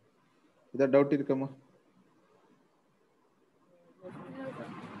 இதா டவுட் இருக்குமா?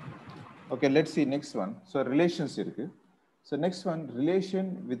 Okay, let's see next one. So relations இருக்கு. So next one, relation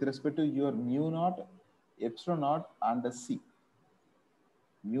with respect to your mu naught, epsilon naught and the c.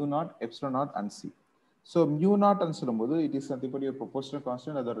 Mu naught, epsilon naught and c. So mu naught and சொல்லும்போது it is something but your proportional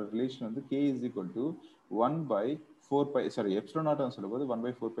constant, அதோட relation வந்து k is equal to 1 by 4 pi, sorry, epsilon naught and சொல்லும்போது 1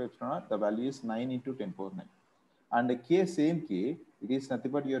 by 4 pi epsilon naught, the value is 9 into 10 power 9. and k same k, it is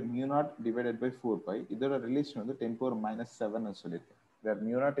nothing but your mu naught divided by 4 pi. இதோட relation வந்து 10 power minus 7 னு சொல்லிருக்கேன். Where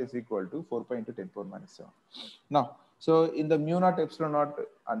mu naught is equal to 4 pi into 10 power minus 7. Now, so in the mu naught epsilon naught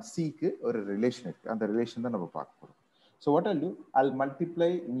and c க்கு ஒரு relation இருக்கு. அந்த relation தான் நம்ம பார்க்க போறோம். So what I'll do, I'll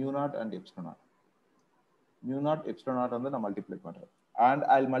multiply mu naught and epsilon naught. Mu naught epsilon naught வந்து நான் multiply பண்றேன். And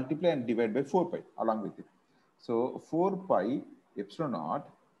I'll multiply and divide by 4 pi along with it. So 4 pi epsilon naught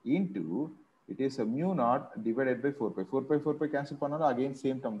into, it is a mu naught divided by 4 pi. 4 pi cancel பண்ணாலும் again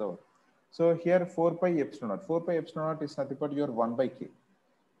same term தான் வரும். So here 4 pi epsilon naught. 4 pi epsilon naught is nothing but your 1 by k.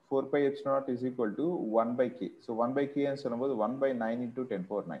 4 pi epsilon naught is equal to 1 by k. So 1 by k and சொல்லும்போது 1 by 9 into 10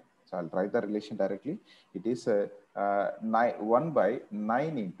 power 9. So I'll write the relation directly. It is 1 by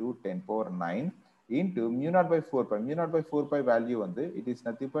 9 into 10 power 9 into mu naught by 4 pi. Mu naught by 4 pi value வந்து, it is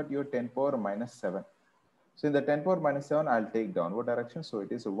nothing but your 10 power minus 7. So in the 10 power minus 7, I'll take downward direction. So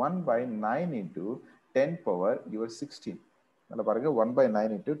it is 1 by 9 into 10 power your 16. 1 by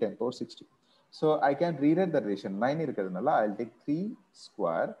 9 into 10 power 16. So I can rewrite the relation. 9 irukadunala, I'll take 3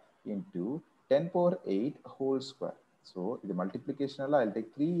 square into 10 power 8 whole square. So the multiplication, I'll take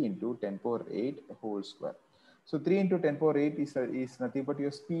 3 into 10 power 8 whole square. So 3 into 10 power 8 is nothing but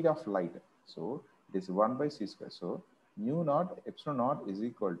your speed of light. So it is 1 by c square. So mu naught epsilon naught is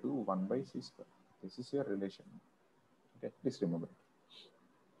equal to 1 by c square. This is your relation. Okay, please remember it.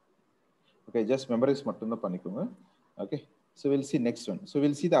 Okay, just memorize mattum dhaan panikonga. Okay, so we'll see next one. So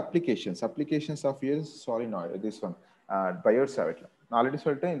we'll see the applications of your solenoid. This one, Biot-Savart. நான் already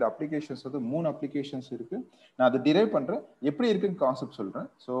சொல்லிட்டேன், இந்த applications வந்து 3 applications இருக்கு. நான் அதை drive பண்றேன், எப்படி இருக்குன்னு கான்செப்ட் சொல்றேன்.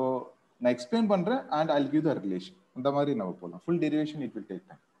 ஸோ நான் எக்ஸ்பிளைன் பண்றேன் and I'll give the relation. அந்த மாதிரி நம்ம போகலாம். Full derivation it will take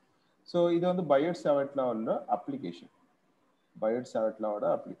time. So இது வந்து Biot-Savartல உள்ள application. Biot-Savart law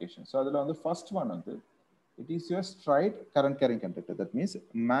application. So adula vandu first one vandu, it is your straight current carrying conductor. That means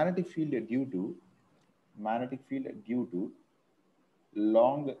magnetic field due to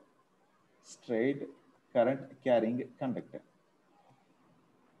long straight current carrying conductor.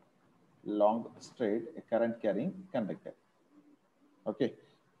 Long straight current carrying conductor. Okay,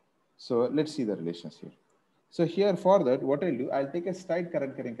 so let's see the relations here. So here for that, what I'll do, I'll take a straight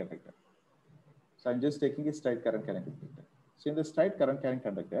current carrying conductor. So I'm just taking a straight current carrying conductor. So in the straight current carrying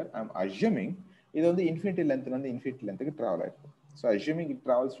conductor, I'm assuming it on the infinity length and the infinity length travel. So assuming it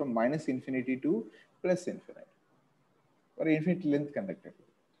travels from minus infinity to plus infinity, or infinity length conductor.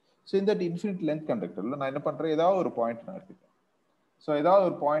 So in that infinite length conductor, I என்ன பண்றேன், ஏதாவது ஒரு point நான் எடுத்துக்கிறேன். So ஏதாவது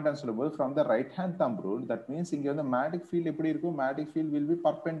ஒரு point சொல்லும்போது from the right hand thumb rule, that means இங்கே வந்து மேக்னெட்டிக் ஃபீல்ட் எப்படி இருக்கும், magnetic field will be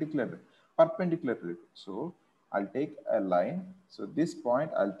perpendicular இருக்கு. So I'll take a line. So this point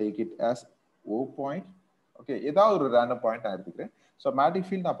I'll take it as O point. Okay, ஏதாவது ஒரு random point நான் எடுத்துக்கிறேன். So magnetic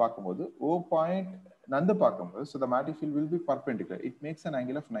field நான் பார்க்கும்போது O பாயிண்ட் நந்து பார்க்கும்போது, so the magnetic field will be perpendicular. It makes an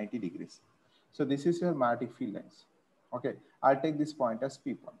angle of 90 degrees. So this is your magnetic field lines. Okay, I'll take this point as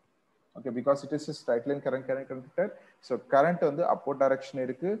P point. Okay, because it is a straight line current conductor. So current வந்து upward direction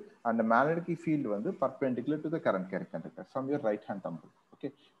இருக்கு, and the magnetic field வந்து perpendicular to the current carrying conductor from your right hand thumb rule.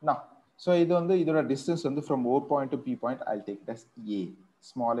 Okay, now so இது வந்து இதோட distance வந்து from O point to P point, I'll take it as A,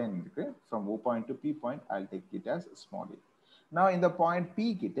 small n இருக்கு. From O point to P point, I'll take it as small a. Now in the point P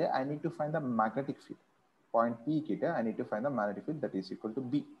கிட்ட, I need to find the magnetic field. Point P கிட்ட, I need to find the magnetic field that is equal to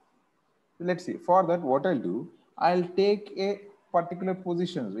B. Let's see. For that, what I'll do, I'll take a particular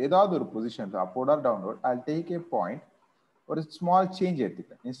position, ஏதாவது ஒரு position, upward or downward, I'll take a point or a small change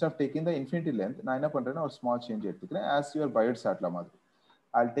எடுத்துக்கிறேன். Instead of taking the infinity length, நான் என்ன பண்றேன்னா ஒரு small change எடுத்துக்கிறேன். As your Biot-Savartல மாதிரி,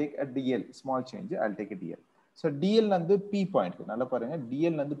 I'll take a DL, small change, I'll take a DL. So DL வந்து P point, நல்லா பாருங்க,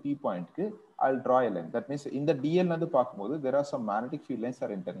 DL வந்து P point க்கு I'll draw a line. That means இந்த DL வந்து பார்க்கும்போது there are some magnetic field lines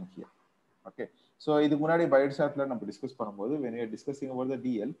are entering here. Okay, so இதுக்கு முன்னாடி Biot-Savartல நம்ம டிஸ்கஸ் பண்ணும்போது, when we are discussing about the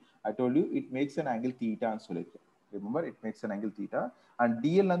DL, I told you it makes an angle theta ன்னு சொல்லிருக்கேன். Remember, it makes an angle theta, and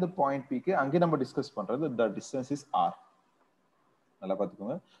DL and the point P க்கு அங்கே நம்ம discuss பண்றது, the distance is R. நல்லா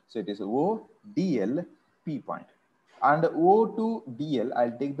பார்த்துக்கோங்க. So it is O DL P point, and O to DL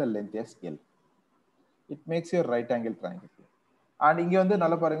I'll take the length as L. It makes your right angle triangle. And இங்க வந்து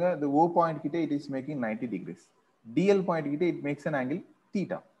நல்லா பாருங்க, the O point கிட்ட it is making 90 degrees. DL point கிட்ட it makes an angle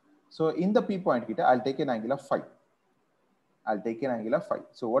theta. So in the P point கிட்ட I'll take an angle of phi. I'll take an angle of phi.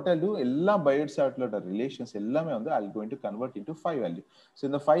 So what I'll do, எல்லா Biot-Savartல relations எல்லாமே வந்து I'll going to convert into phi value. So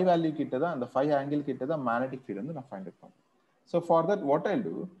இந்த phi value கிட்ட தான், அந்த phi angle கிட்ட தான் magnetic field வந்து நான் find out பண்ணுவேன். So for that, what I'll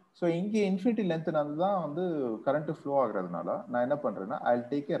do, so இங்க infinity length தான் வந்து current flow ஆகுறதுனால நான் என்ன பண்றேன்னா, I'll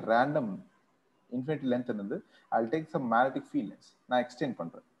take a random infinity length வந்து I'll take some magnetic field lines. நான் extend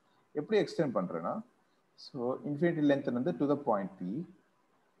பண்றேன். எப்படி extend பண்றேன்னா, so infinity length வந்து to the point P.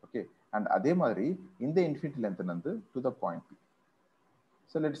 Okay, and அதே மாதிரி இந்த infinity length வந்து to the point P.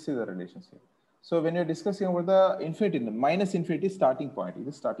 So let's see the relations here. So when you're discussing about the infinity, minus infinity starting point, it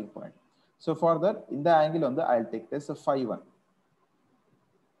is starting point. So for that, in the angle on the, I'll take this a phi 1.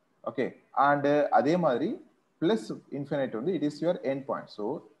 Okay, and adhe madri plus infinite only, it is your end point.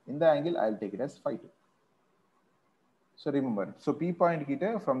 So in the angle, I'll take it as phi 2. So remember, so P point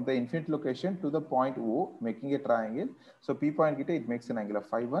kita from the infinite location to the point O, making a triangle. So P point kita, it makes an angle of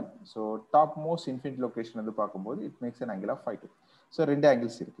phi 1. So topmost infinite location and the it makes an angle of phi 2. So two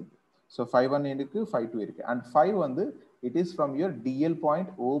angles irukku. So phi 1 irukku, phi 2 irukku. And phi 1, it is from your DL point,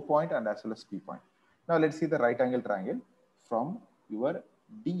 O point, and as well as P point. Now let's see the right angle triangle from your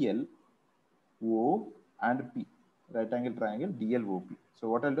DL, O, and P. Right angle triangle DL, OP. So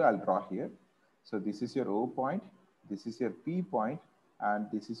what I'll do, I'll draw here. So this is your O point, this is your P point, and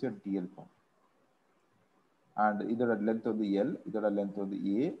this is your DL point. And either a length of the L, either a length of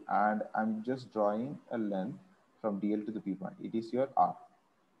the A, and I'm just drawing a length from DL to the P point. It is your R.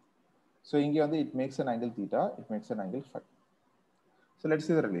 So it makes an angle theta, it makes an angle phi. So let's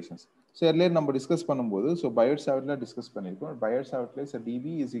see the relations. So earlier number discuss பண்ணும்போது, so Biot-Savartla discuss பண்ணிருக்கோம். Biot-Savartla is a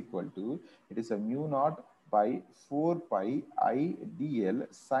dV is equal to, it is a mu naught by 4 pi I dl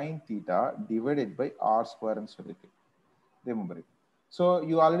sin theta divided by R square and சொல்லிருக்கு. Remember it. So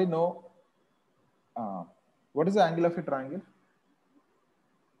you already know what is the angle of a triangle?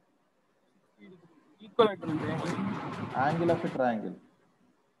 Equilateral triangle. Angle of a triangle.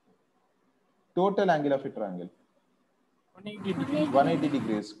 Total angle of a triangle. 180 degrees. 180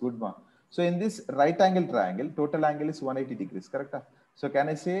 degrees. Good one. So in this right angle triangle, total angle is 180 degrees. Correct? So can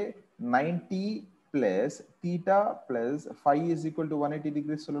I say 90 plus theta plus phi is equal to 180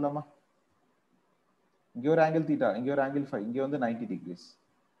 degrees? Solulama. Your angle theta, your angle phi, on the 90 degrees.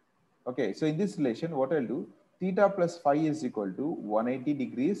 Okay, so in this relation, what I'll do, theta plus phi is equal to 180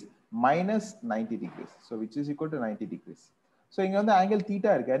 degrees minus 90 degrees. So which is equal to 90 degrees. So on the angle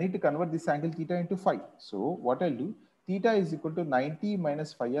theta, I need to convert this angle theta into phi. So what I'll do, theta is equal to 90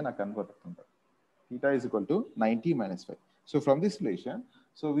 minus phi and I convert it. Theta is equal to 90 minus phi. So from this relation,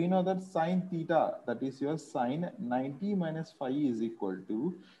 so we know that sin theta, that is your sin 90 minus phi is equal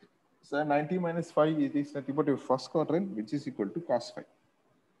to, so 90 minus phi, it is nothing but your first quadrant, which is equal to cos phi.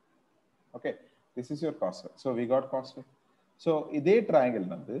 Okay, this is your cos phi. So we got cos phi. So in this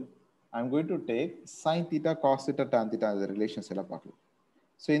triangle, I'm going to take sin theta, cos theta, tan theta as the relations.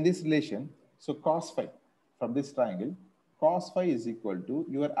 So in this relation, so cos phi from this triangle, cos phi is equal to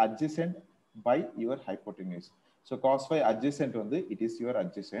your adjacent by your hypotenuse. So cos phi adjacent on the, it is your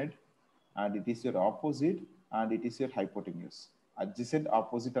adjacent, and it is your opposite, and it is your hypotenuse. Adjacent,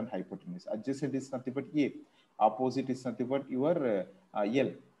 opposite, and hypotenuse. Adjacent is nothing but A. Opposite is nothing but your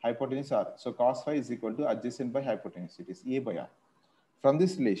L. Hypotenuse R. So cos phi is equal to adjacent by hypotenuse. It is A by R. From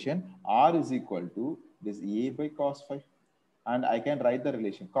this relation, R is equal to this A by cos phi. And I can write the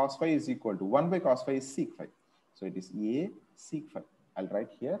relation. Cos phi is equal to 1 by cos phi is sec phi. So it is A sec phi. I'll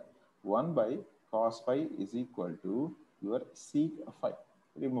write here 1 by cos phi is equal to your sec phi.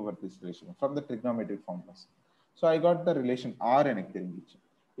 Remember this relation from the trigonometric formulas. So I got the relation R and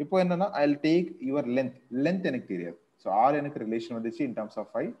I'll take your length. Length and so R and relation in terms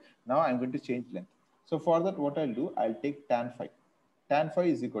of phi. Now I'm going to change length. So for that, what I'll do, I'll take tan phi. Tan phi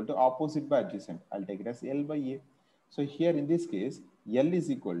is equal to opposite by adjacent. I'll take it as L by A. So here in this case, L is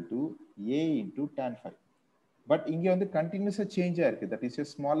equal to A into tan phi. But in the continuous change, that is the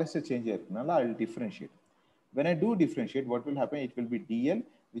smallest change, I will differentiate. When I do differentiate, what will happen? It will be DL,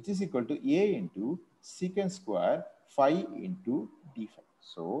 which is equal to A into secant square phi into d phi.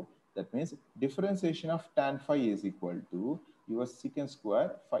 So that means differentiation of tan phi is equal to your secant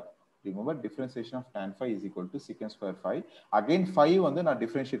square phi. Remember, differentiation of tan phi is equal to secant square phi. Again, phi na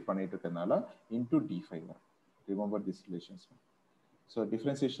differentiate into d phi. Remember these relations. So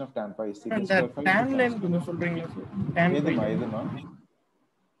differentiation of tan phi is secant square phi. Tan length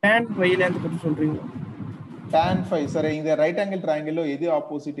tan phi length tan phi, sir, in the right angle triangle, either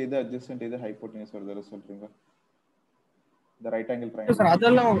opposite, either adjacent, either hypotenuse, or the right angle triangle. Sir,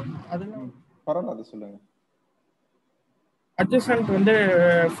 adjacent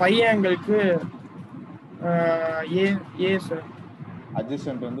phi angle A sir.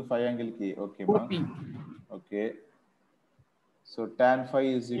 Adjacent phi angle K. Okay, OP. Okay. So tan phi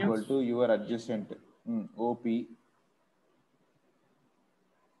is equal to your adjacent OP.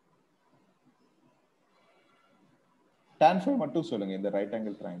 Tan phi mattu solunga in the right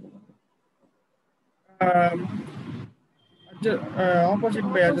angle triangle.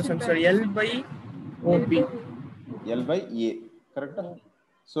 Opposite by adjacent, sir. L by OP. L by A, correct?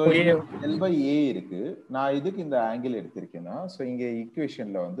 So L by A irukku. Na idhukku indha angle eduthirukena. So inge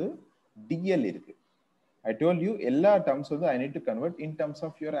equation la DL irukku. I told you all terms I need to convert in terms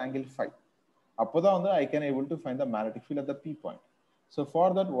of your angle phi. அப்போதான் வந்து I can able to find the magnetic field at the P point. So for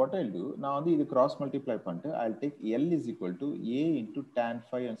that what I'll do, நான் வந்து இது cross multiply பண்ணிட்டு I'll take L is equal to A into tan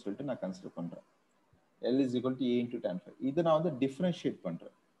phi ன்னு சொல்லிட்டு நான் consider பண்றேன். L is equal to A into tan phi. இது நான் வந்து டிஃபரன்ஷியேட்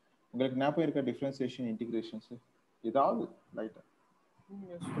பண்றேன். உங்களுக்கு ஞாபகம் இருக்க டிஃபரன்சியேஷன் இன்டிகிரேஷன்ஸ் இதாவது ரைட்டா?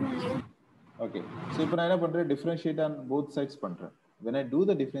 Okay. So இப்போ நான் என்ன பண்றேன், differentiate on both sides பண்றேன். When I do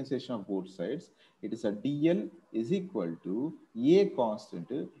the differentiation of both sides, it is a dl is equal to a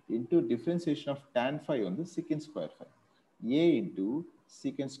constant into differentiation of tan phi on the secant square phi. A into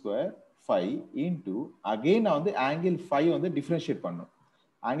secant square phi into again on the angle phi on the differentiate பண்ணனும்.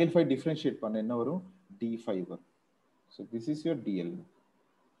 Angle phi differentiate பண்ண என்ன வரும்? d phi வரும். So this is your dl.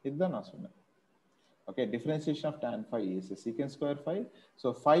 இதுதான் நான் சொன்னேன். Okay, differentiation of tan phi is a secant square phi. So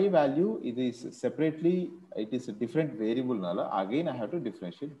phi value it is separately, it is a different variable nala. Again I have to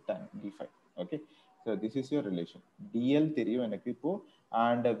differentiate tan d phi. Okay, so this is your relation. dl தெரியும் எனக்கு இப்போ,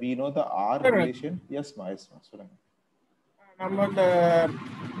 and we know the r relation. Yes ma, சொல்லுங்க. நம்ம அந்த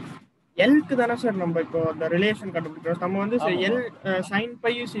L க்கு தான sir நம்ம இப்போ அந்த ரிலேஷன் கண்டுபிடிக்கிறோம். நம்ம வந்து L sin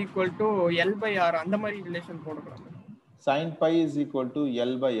pi is equal to L by r அந்த மாதிரி ரிலேஷன் போடுறோம். Sin pi is equal to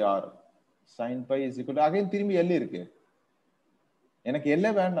L by r. Sin pi is equal to again திரும்பி L இருக்கு. எனக்கு L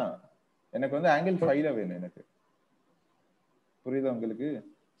வேண்டாம், எனக்கு வந்து angle phi ல வேணும் எனக்கு. புரியுதா உங்களுக்கு?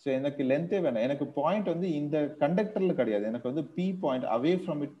 சோ எனக்கு லென்த்தே வேண்டாம், எனக்கு பாயிண்ட் வந்து இந்த கண்டக்டர்ல கிடையாது, எனக்கு வந்து P point away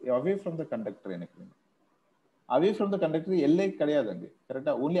from the conductor எனக்கு வேணும். Away from the conductor L கிடையாது அங்க,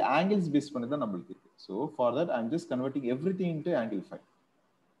 கரெக்ட்டா? only angles பேஸ் பண்ணி தான் நமக்கு இருக்கு. So for that I am just converting everything into angle phi.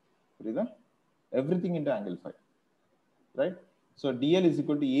 புரியுதா? Everything into angle phi. Right? So dl is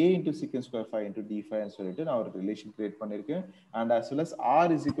equal to a into secant square phi into d phi and சொல்லிட்டு நான் ஒரு relation create பண்ணிருக்கேன், and as well as r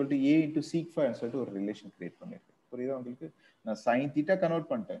is equal to a into sec phi and சொல்லிட்டு ஒரு relation create பண்ணிருக்கேன். புரியுதா உங்களுக்கு? நான் sin theta கன்வர்ட்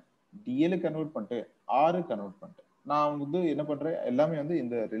பண்ணிட்டேன், dl கன்வர்ட் பண்ணிட்டேன், r கன்வர்ட் பண்ணிட்டேன். நான் வந்து என்ன பண்றேன், எல்லாமே வந்து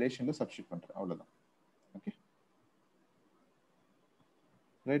இந்த ரிலேஷன்ல சப்ஸ்டிட்யூட் பண்றேன், அவ்வளவுதான். ஓகே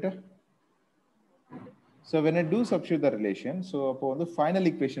ரைட்டா? So when I do substitute the relation, so அப்போ வந்து final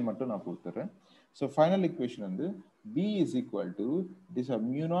equation மட்டும் நான் கொடுத்துறேன். So final equation வந்து b is equal to this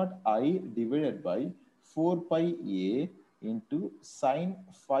mu naught I divided by 4 pi a into sin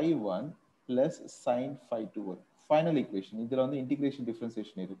phi 1 plus sin phi 2. Final equation. இதுல வந்து integration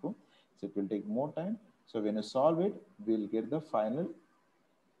differentiation இருக்கும். So it will take more time. So when you solve it, we will get the final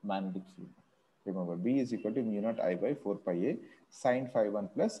magnetic field. Remember, b is equal to mu naught I by 4 pi a sin phi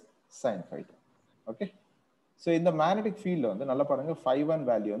 1 plus sin phi 2. Okay. So in the magnetic field வந்து நல்லா பாருங்க, phi 1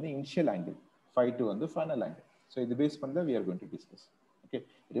 value வந்து initial angle, phi 2 வந்து final angle. So இது base பண்ணி we are going to discuss. Okay,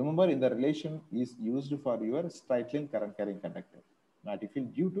 remember in the relation is used for your straight line current carrying conductor, magnetic field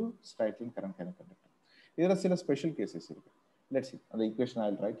due to straight line current carrying conductor. There are சில special cases இருக்கு. Let's see the equation.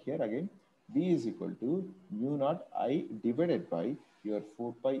 I'll write here again. B is equal to mu naught I divided by your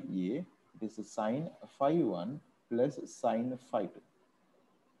 4 pi a, it is sin phi 1 plus sin phi 2.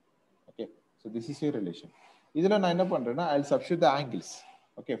 Okay, so this is your relation. இதுல நான் என்ன பண்றேன்னா I'll substitute the angles.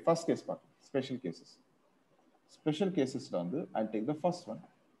 Okay, first case part, special cases. Special cases வந்து I'll take the first one.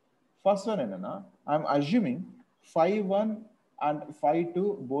 First one என்னன்னா, I'm assuming phi 1 and phi 2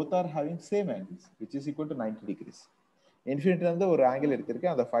 both are having same angles, which is equal to 90 degrees. Infinity வந்து ஒரு angle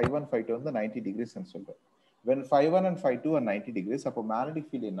எடுத்திருக்கேன், அந்த phi 1 phi 2 வந்து 90 degrees ன்னு சொல்றேன். When phi 1 and phi 2 are 90 degrees, அப்போ magnetic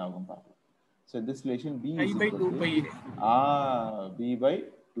field என்ன ஆகும் பாருங்க. So this relation B is equal to B by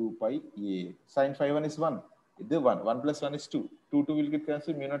 2 pi a. Sin phi 1 is 1. இது 1. 1 plus 1 is 2. 2 will get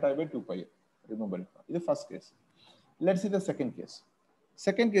cancelled, mu naught I by 2 pi a. Remember, இது first case. Let's see the second case.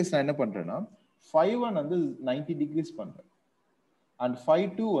 Second case நான் என்ன பண்றேன்னா, phi 1 வந்து 90 degrees பண்றேன், and phi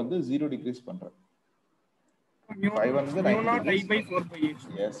 2 வந்து 0 degrees பண்றேன். Phi 1 வந்து 90 degrees. by 4 pi a.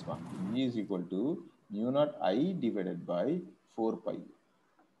 Yes, one. E is equal to mu naught I divided by 4 pi.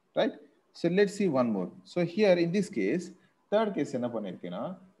 Right? So let's see one more. So here in this case, third case என்ன பண்ணிருக்கேன்னா,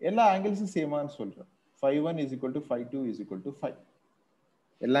 எல்லா ஆங்கிள்ஸும் சேமான்னு சொல்றேன். Phi 1 is equal to phi 2 is equal to phi.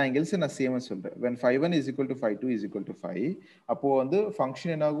 எல்லா ஆங்கிள்ஸும் நான் சேமா சொல்றேன். When phi 1 is equal to phi 2 is equal to phi, அப்போ வந்து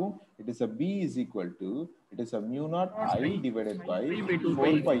function என்ன ஆகும்? It is a b is equal to, it is a mu naught I divided by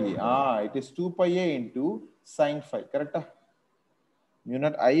 4 pi a. It is 2 pi a into sin phi. கரெக்ட்டா? Mu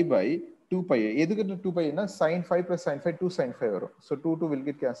naught I by 2 pi a. எதுக்கு 2 pi னா sin phi plus sin phi 2 sin phi வரும். So 2 will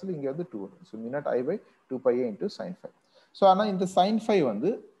get cancelled, இங்க வந்து 2 வரும். So mu naught I by 2 pi a into sin phi. So ஆனா இந்த sin phi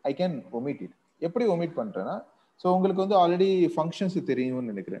வந்து I can omit it. எப்படி omit பண்றேன்னா, so உங்களுக்கு வந்து ஆல்ரெடி ஃபங்க்ஷன்ஸ் தெரியும்னு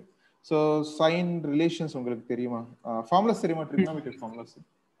நினைக்கிறேன். So sin relations உங்களுக்கு தெரியுமா? ஃபார்முலாஸ் தெரியுமா? trigonometric formulas.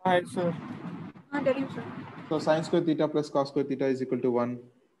 சார் தெரியும் sir. So sin square theta plus cos square theta is equal to 1.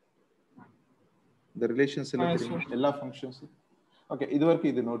 The relations எல்லாம் தெரியும், எல்லா ஃபங்க்ஷன்ஸ். ஓகே, இது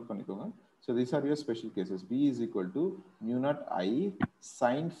வரைக்கும் இது நோட் பண்ணிக்கோங்க. So these are your special cases. B is equal to mu naught I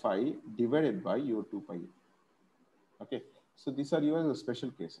sine phi divided by your 2 pi. Okay. So these are your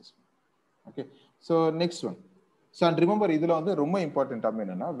special cases. Okay. So next one. So and remember, this is very important.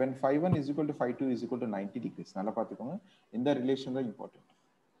 When phi1 is equal to phi2 is equal to 90 degrees. In the relation is important.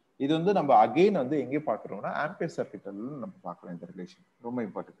 இது வந்து நம்ம again வந்து எங்கே பார்க்குறோம்னா ampere சர்க்கியூட்ல நம்ம பார்க்குறோம் இந்த relation ரொம்ப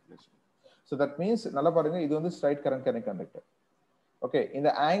important relation. So that means நல்லா பாருங்க, இது வந்து ஸ்ட்ரைட் கரண்ட் கண்டக்டர். ஓகே,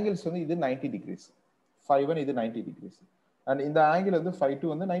 இந்த ஆங்கிள்ஸ் வந்து இது 90 டிகிரிஸ், phi1 இது 90 டிகிரிஸ், அண்ட் இந்த ஆங்கிள் வந்து phi2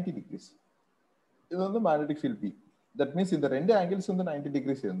 வந்து 90 டிகிரிஸ். இது வந்து magnetic field B. That means இந்த ரெண்டு ஆங்கிள்ஸ் வந்து 90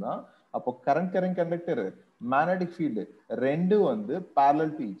 டிகிரிஸ் இருந்தா அப்போ கரண்ட் கண்டக்டர் மேக்னெட்டிக் ஃபீல்டு ரெண்டும் வந்து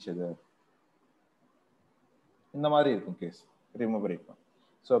parallel to each other. இந்த மாதிரி இருக்கும் case. Remember it.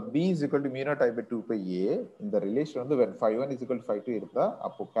 So B is equal to mu naught I by 2 pi A. In the relation வந்து when phi1 is equal to phi2 இருந்தா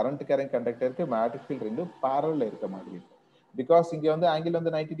அப்போ current கண்டக்டருக்கு magnetic field ரெண்டும் parallel இருக்க மாதிரி இருக்கும். Because இங்க வந்து angle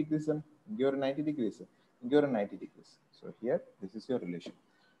வந்து 90 degrees, இங்க ஒரு 90 degrees, இங்க ஒரு 90 degrees. So here this is your relation.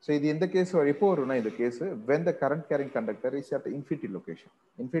 So இது எந்த கேஸ் எப்போ வரும்னா இந்த case when the current carrying conductor is at infinity location.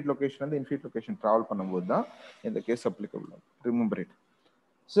 Infinity location வந்து infinity location travel பண்ணும்போது தான் இந்த case applicable. Remember it.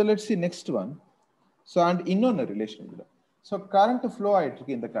 So let's see next one. So and இன்னொரு ரிலேஷன் இதுல. So current flow ஆயிட்டு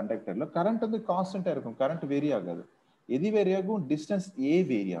இருக்கு இந்த கண்டக்டர்ல. கரண்ட் வந்து கான்ஸ்டன்டா இருக்கும், கரண்ட் வேரி ஆகாது. எது வேரி ஆகும்? டிஸ்டன்ஸ் a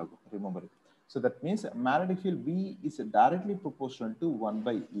வேரி ஆகும். Remember it. So that means magnetic field B is directly proportional to 1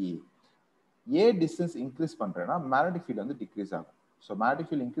 by A. A distance increase பண்றேன்னா magnetic field வந்து decrease ஆகும். So magnetic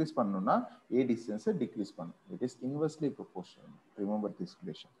field increase பண்ணனும்னா A distance decrease பண்ணும். It is inversely proportional. Remember this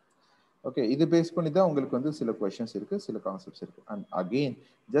relation. Okay, இது base பண்ணி தான் உங்களுக்கு வந்து சில क्वेश्चंस இருக்கு, சில கான்செப்ட்ஸ் இருக்கு. அண்ட் அகைன்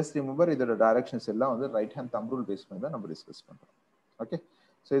ஜஸ்ட் ரிமெம்பர் இதோட டைரக்ஷன்ஸ் எல்லாம் வந்து right hand thumb rule base பண்ணி தான் நம்ம டிஸ்கஸ் பண்றோம். ஓகே,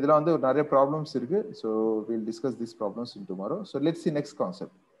 ஸோ இதில் வந்து நிறைய ப்ராப்ளம்ஸ் இருக்கு. So will discuss this problems in tomorrow. So let's see next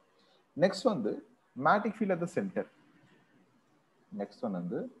concept. Next வந்து magnetic field at the centre. Next one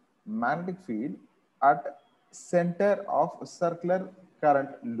வந்து magnetic field at centre of circular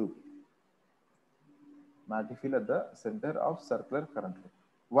current loop. Magnetic field at the center of circular current loop.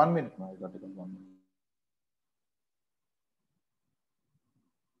 1 minute now, I got it in 1 minute.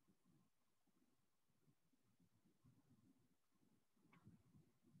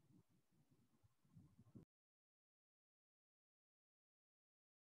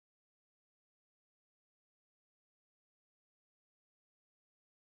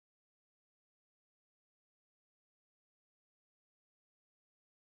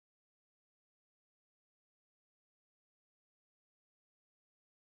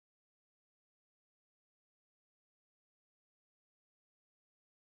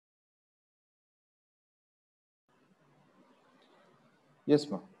 Yes,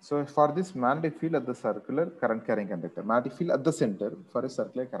 ma'am. So for this magnetic field at the circular current carrying conductor, magnetic field at the center for a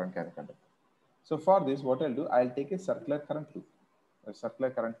circular current carrying conductor. So for this, what I'll do, I'll take a circular current loop. A circular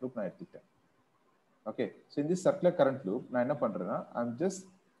current loop na edutiten. Okay. So in this circular current loop, na enna pandrena, I'm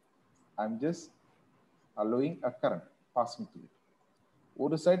just allowing a current passing through it.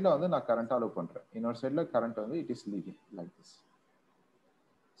 One side la vandu na current allow pandren. Inner side la current vandu it is leaving like this.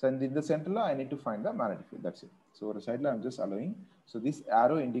 So in the center I need to find the magnetic field. That's it. So on the side I'm just allowing. So this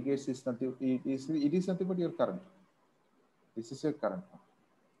arrow indicates is nothing. It is nothing but your current. This is your current.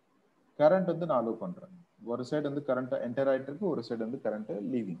 Current வந்து நான் allow பண்றேன். ஒரு side வந்து current enter ஆயிட்டு இருக்கு, ஒரு side வந்து current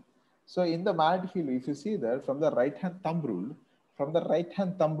leaving. So in the magnetic field, if you see that from the right hand thumb rule,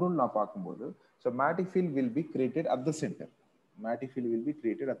 நான் பார்க்கும்போது, so magnetic field will be created at the center. Magnetic field will be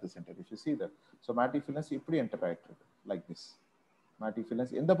created at the center. If you see that, so magnetic field இப்படி enter ஆயிட்டு இருக்கு like this. Magnetic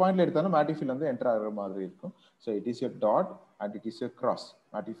field எந்த பாயிண்ட்ல எடுத்தாலும் magnetic field வந்து enter ஆகுற மாதிரி இருக்கும். So it is your dot and it is your cross.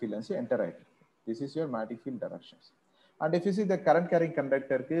 Magnetic field வந்து என்டர் ஆயிட்டு இருக்கு. This is your magnetic field directions. And if you see the current carrying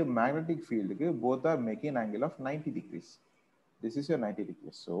conductor க்கு magnetic field க்கு both are making an angle of 90 degrees. This is your 90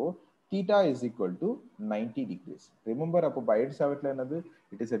 degrees. So theta is equal to 90 degrees. Remember அப்போ by itself என்னது?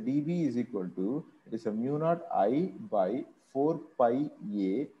 It is a dB is equal to, it is a mu naught I by 4 pi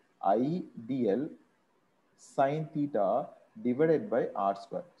A I dl sin theta divided by r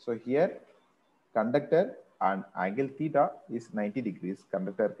square. So here conductor and angle theta is 90 degrees.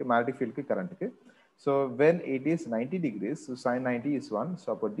 Conductor ke magnetic field ke current ke. So when it is 90 degrees, so sin 90 is 1.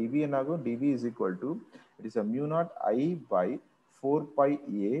 So for dB enago, dB is equal to, it is a mu naught I by 4 pi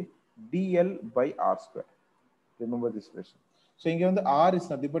A dl by r square. Remember this question. So inge vandu r is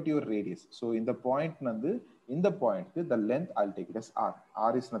nothing but your radius. So in the point nandu, in the point the length I'll take it as r.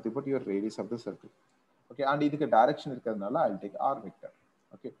 R is nothing but your radius of the circle. Okay, and idhukku direction irukadnala I'll take r vector.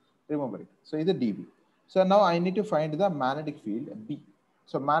 Okay, remember it. So this is dB. So now I need to find the magnetic field B.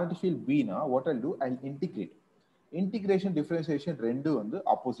 So magnetic field B now what I'll do, I'll integrate. Integration differentiation rendu vandu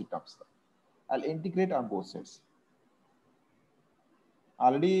opposite terms. I'll integrate on both sides.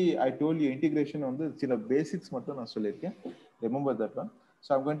 already I told you integration on the basics mattum na sollirken, remember that one. So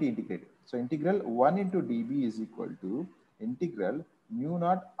I'm going to integrate it. So integral 1 into dB is equal to integral mu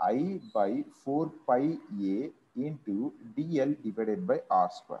naught I by 4 pi a into dl divided by r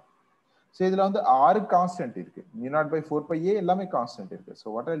square. So இதுல வந்து r constant இருக்கு, mu naught by 4 pi a எல்லாமே constant இருக்கு. So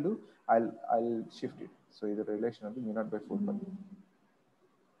what I'll do, I'll shift it. So இது relation வந்து mu naught by 4 pi,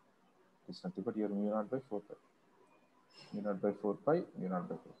 it's nothing but your mu naught by 4 pi, mu naught by 4 pi, mu naught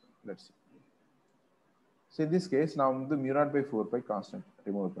by 4 pi. Let's see. So in this case now the mu naught by 4 pi constant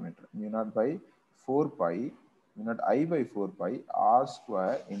remove பண்ணிட்டேன். Mu naught by 4 pi, mu naught I by 4 pi r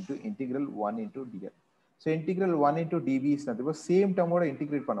square into integral 1 into dl. So integral 1 into dB is nothing but same term ஓட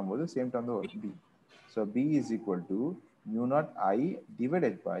integrate பண்ணும்போது same term தான் வரும் b. So b is equal to mu naught I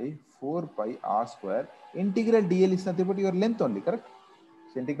divided by 4 pi r square. Integral dl is nothing but your length only, correct?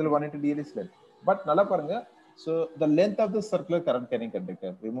 So integral 1 into dl is length. But நல்லா பாருங்க, so the length of the circular current carrying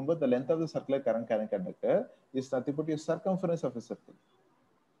conductor, remember the length of the circular current carrying conductor is nothing but your circumference of a circle.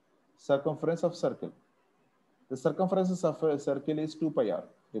 Circumference of circle. The circumference of a circle is 2 pi r.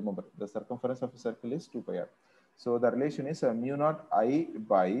 Remember, the circumference of a circle is 2 pi r. So the relation is mu naught I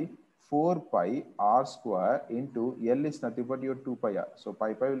by 4 pi r square into L is nothing but your 2 pi r. So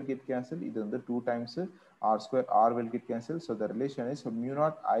pi will get cancelled. This is the 2 times r square, r will get cancelled. So the relation is mu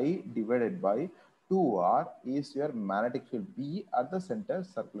naught I divided by 2r is your magnetic field B at the center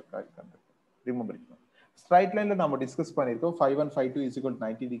circular conductor. Remember it. Straight line நம்ம discuss பண்ணிருக்கோம் 5 1 5 2 is equal to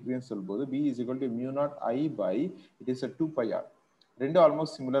 90 degree ன்னு சொல்லும்போது b is equal to mu naught I by it is a 2 pi r. ரெண்டு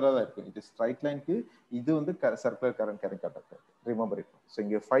almost சிமிலரா தான் இருக்கு. இது straight லைனுக்கு, இது வந்து circular current carrying conductor. Remember it. So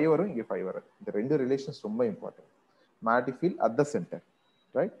இங்கே 5 வரும், இங்கே 5 வரும். இந்த ரெண்டு ரிலேஷன்ஸ் ரொம்ப important. Magnetic field at the centre,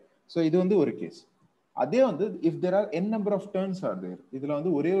 right? So இது வந்து ஒரு கேஸ். அதே வந்து if there are n number of turns R தேர், இதுல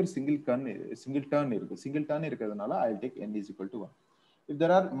வந்து ஒரே ஒரு சிங்கிள் டர்ன் இருக்கு. சிங்கிள் டர்ன் இருக்கிறதுனால I will take n is equal to 1. If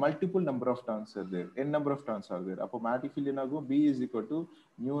there are multiple number of turns are there, n number of turns are there, அப்போ magnetic field என்ன ஆகும்? B is equal to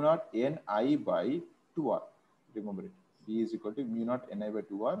mu naught n I by 2r. Remember it. B is equal to mu naught n I by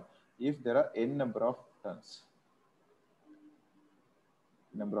 2r if there are n number of turns.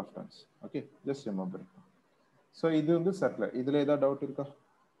 Number of turns. Okay, just remember it. So இது வந்து circular. இதுல ஏதாவது doubt இருக்கா?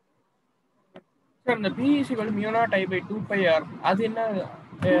 Sir இந்த B is equal to mu naught I by 2 pi r அது என்ன?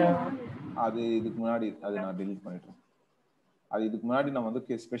 அது இதுக்கு முன்னாடி அது நான் delete பண்ணிட்டேன். அது இதுக்கு முன்னாடி நம்ம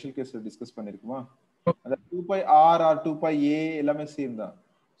வந்து ஸ்பெஷல் கேஸ்ல டிஸ்கஸ் பண்ணிருக்கோமா? அந்த 2 pi r or 2 pi a எல்லாமே சேம் தான்.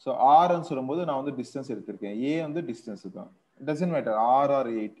 சோ r ன்னு சொல்லும்போது நான் வந்து டிஸ்டன்ஸ் எடுத்துர்க்கேன், a வந்து டிஸ்டன்ஸ் தான். It doesn't matter r or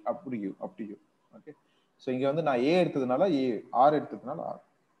 8 up to you. Okay, so இங்க வந்து நான் a எடுத்ததுனால a, r எடுத்ததுனால r.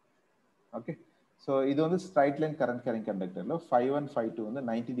 ஓகே, சோ இது வந்து ஸ்ட்ரைட் லைன் கரண்ட் கேரிங் கண்டக்டர்ல 5 1 5 2 வந்து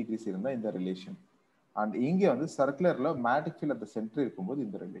 90 டிகிரிஸ் இருந்தா இந்த ரிலேஷன். அண்ட் இங்க வந்து சர்க்குலர்ல magnetic field at the centre இருக்கும்போது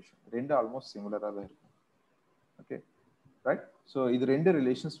இந்த ரிலேஷன். ரெண்டு ஆல்மோஸ்ட் சிமிலரா தான் இருக்கும். Okay, right? So இது ரெண்டு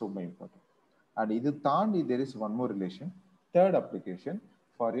ரிலேஷன்ஸ் ரொம்ப இம்பார்ட்டன்ட். அண்ட் இது தாண்டி there is one more relation, third application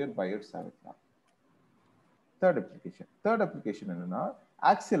for your Biot-Savart law. Third application என்னன்னா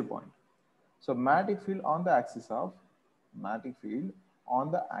axial point. So magnetic field on the axis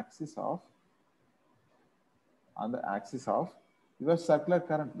of your circular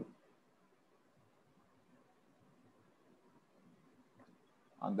current loop.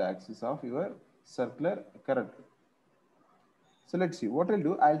 On the axis of your circular current loop. So let's see what I'll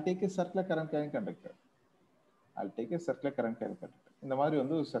do. I'll take a circular current carrying conductor. இந்த மாதிரி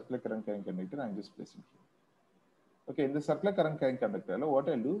வந்து circular current carrying conductor I'm just placing here. Okay, in the circular current carrying conductor, what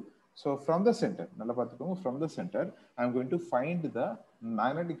I'll do, so from the center, நல்லா பார்த்துக்கோங்க, from the center I'm going to find the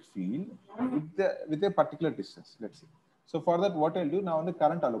magnetic field with a particular distance. Let's see. So for that what I'll do, நான் வந்து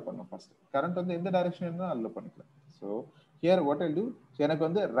current allow பண்ணனும் first. Current வந்து எந்த direction இருந்தா allow பண்ணிக்கலாம். So here what I'll do, so எனக்கு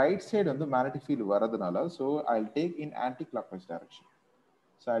வந்து right side வந்து magnetic field வரதுனால, so I'll take in anti-clockwise direction.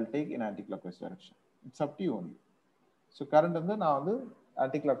 It's up to you only. So current வந்து நான் வந்து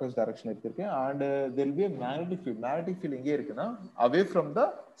anti-clockwise direction எடுத்திருக்கேன் and there will be a magnetic field எங்கே இருக்குன்னா away from the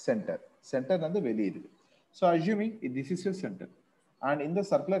center வந்து வெளியே இருக்கு. So assuming this is your center and in the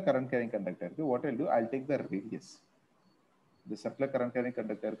circular current carrying conductor, what I'll do, I'll take the radius. The circular current carrying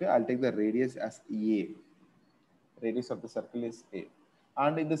conductor, I'll take the radius as A. Radius of the circle is A.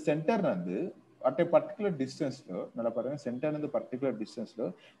 And in the center வந்து at a particular distance, நல்லா பாருங்க, center and the particular distance,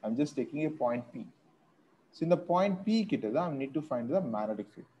 I'm just taking a point P. So in the point P கிட்ட தான் I need to find the magnetic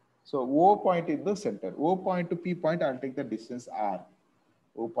field. So O point in the center, O point to P point, I'll take the distance R.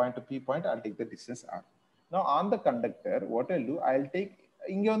 O point to P point, I'll take the distance R. Now on the conductor, what I'll do, I'll take,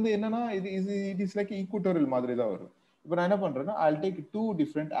 இங்க வந்து என்னன்னா it is like equatorial மாதிரி தான் வரும். இப்போ நான் என்ன பண்றேன்னா I'll take two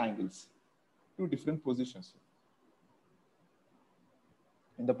different angles, two different positions.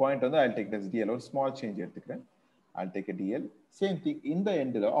 இந்த பாயிண்ட் வந்து I'll take this DL, ஒரு small change எடுத்துக்கிறேன். I'll take a dl. Same thing in the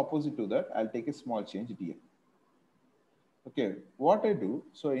end, opposite to that, I'll take a small change dl. Okay, what I do,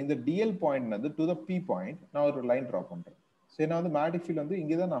 so in the dl point to the p point, now a line draw பண்றேன். So now the magnetic field வந்து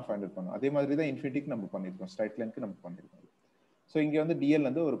இங்க தான் நான் find out பண்ணனும். அதே மாதிரி தான் இன்ஃபினிட்டிக்கு நம்ம பண்ணிருக்கோம், ஸ்ட்ரைட் லைனுக்கு நம்ம பண்ணிருக்கோம். So இங்க வந்து dl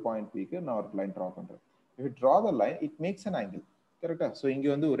வந்து ஒரு பாயிண்ட் p க்கு நான் ஒரு லைன் டிரா பண்றேன். If you draw the line, it makes an angle. கரெக்ட்டா? So இங்க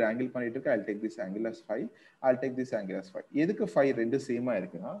வந்து ஒரு ஆங்கிள் பண்ணிட்டு இருக்கு. I'll take this angle as phi. I'll take this angle as phi. எதுக்கு phi ரெண்டு சேமா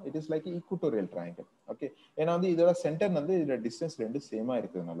இருக்குன்னா, it is like an equatorial triangle. Okay. ஏன்னா வந்து இதோட சென்டர் வந்து இதோட டிஸ்டன்ஸ் ரெண்டு சேமா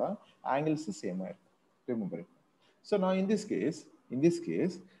இருக்கிறதுனால angles சேமா இருக்கு. Remember it. So now in this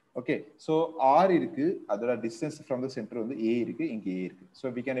case, okay, so r irukku, adora distance from the center வந்து a irukku, inge a irukku. So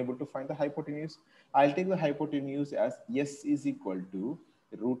we can able to find the hypotenuse. I'll take the hypotenuse as s is equal to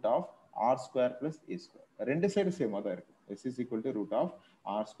root of r square plus a square. ரெண்டு side சேமா தான் இருக்கு. S is equal to root of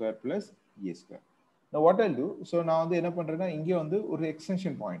r square plus a square. Now what I'll do, so நான் வந்து என்ன பண்றேன்னா, இங்க வந்து ஒரு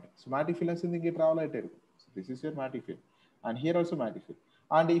extension point. So magnetic field வந்து இங்க travel ஆயிட்டே இருக்கு. So this is your magnetic field, and here also magnetic field.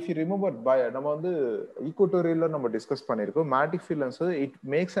 And if you remember, by நம்ம வந்து equatorial நம்ம டிஸ்கஸ் பண்ணிருக்கோம், magnetic field also it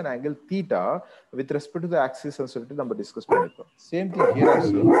makes an angle theta with respect to the axis ன்னு சொல்லிட்டு நம்ம discuss பண்ணிருக்கோம். Same thing here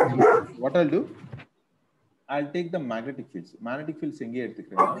also. What I'll do, I'll take the magnetic fields. Magnetic fields எங்க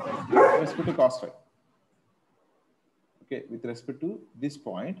எடுத்துக்கிறேன்னா, with respect to cos phi. Okay, with respect to this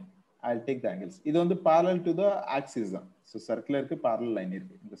point, I'll take the angles. இது வந்து parallel to the axis தான். So circular க்கு parallel line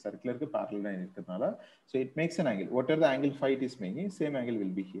இருக்கு. இந்த circular க்கு parallel line இருக்கிறதுனால, so it makes an angle. Whatever the angle phi it is making, same angle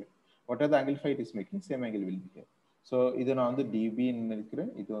will be here. Whatever the angle phi it is making, same angle will be here. So இது நான் வந்து dB ன்னு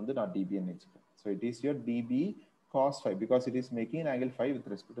நினைக்கிறேன், இது வந்து நான் dB ன்னு நினைக்கிறேன். So it is your dB cos phi because it is making an angle phi with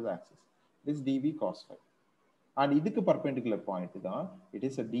respect to the axis. It is dB cos phi. And இதுக்கு perpendicular point தான், it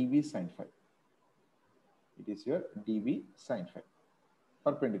is a dB sin phi. It is your dB sin phi.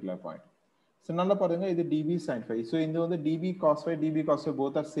 Perpendicular point. So nalla parunga idu dB sin phi. So indu vandu dB cos phi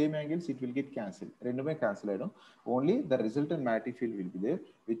both are same angles, it will get cancelled. Rendume cancel aidum. Only the resultant magnetic field will be there,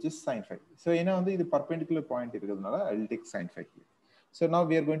 which is sin phi. So ena vandu idu perpendicular point irukadunala I will take sin phi here. So now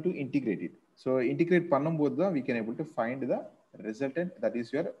we are going to integrate it. So integrate பண்ணும்போது தான் we can able to find the resultant, that is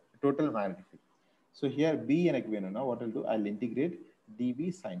your total magnetic field. So here B எனக்கு வேணும்னா what I'll do, I'll integrate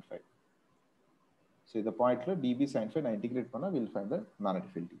dB sin phi. So the point dB sin phi நான் integrate பண்ணா will find the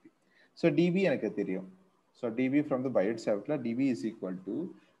magnetic field dB. So dB எனக்கு தெரியும். So dB from the Biot-Savart dB is equal to,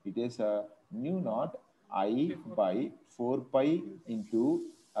 it is mu naught I by 4 pi into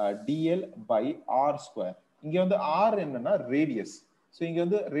dl by r square. இங்க வந்து r என்னன்னா radius. So இங்க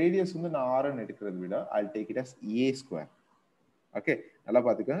வந்து radius வந்து நான் r ன்னு எடுக்கிறது விட I'll take it as a square. Okay, நல்லா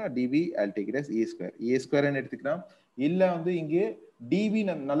பாத்துக்கோங்க. dB I'll take it as a square. a square ன்னு எடுத்துக்கலாம். இல்ல வந்து இங்கே dB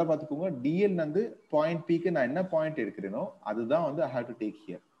நல்லா பாத்துக்கோங்க. dl வந்து பாயிண்ட் p க்கு நான் என்ன பாயிண்ட் எடுக்கிறேனோ அதுதான் வந்து I have to take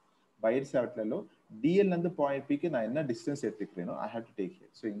here. Biot-Savartல dl வந்து பாயிண்ட் p க்கு நான் என்ன distance எடுத்துக்கிறேனோ I have to take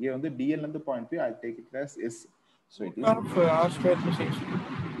here. So இங்கே வந்து dl வந்து point p, I'll take it as s. So it is r square plus a square.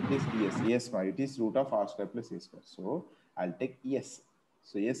 It is yes, yes, it is root of r square plus a square. So I'll take s.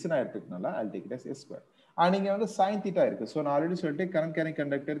 So s நான் எடுத்துக்கனால I'll take it as s square. And இங்க வந்து sin theta இருக்கு. So நான் already சொல்லிட்டேன், current carrying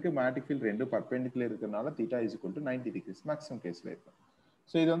conductor க்கு magnetic field ரெண்டு perpendicular இருக்கறனால theta is equal to 90 degrees maximum caseல இருக்கு.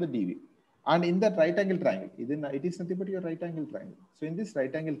 So இது வந்து dV. And in that right angle triangle, it is nothing but your right angle triangle. So in this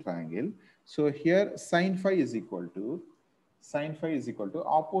right angle triangle, so here sin phi is equal to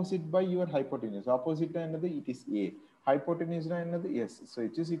opposite by your hypotenuse. Opposite another, it is a. Hypotenuse another, yes. So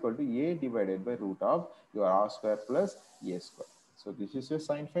it is equal to a divided by root of your r square plus a square. So this is your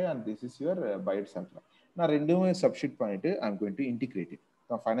sin phi and this is your Biot-Savart. Now ரெண்டுமே substitute பண்ணிட்டு I'm going to integrate it.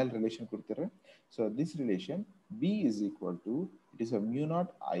 நான் final relation கொடுத்துறேன். So this relation B is equal to, it is a mu naught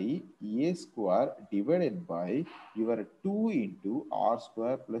I a square divided by your 2 into r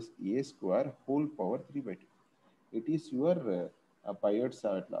square plus a square whole power 3 by 2. It is your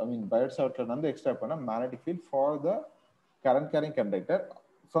Biot-Savart. I mean Biot-Savart வந்து extract பண்ண magnetic field for the current carrying conductor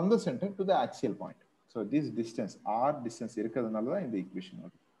from the center to the axial point. So this distance r distance இருக்கிறதுனால தான் இந்த equation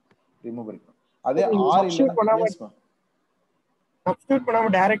வருது. Remember it. அதே r இல்லனா substitute பண்ணாம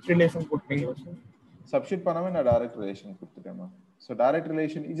direct relation போட்டுறீங்க sir. Substitute பண்ணாம நான் டைரக்ட் ரிலேஷன் கொடுத்துட்டேன். So direct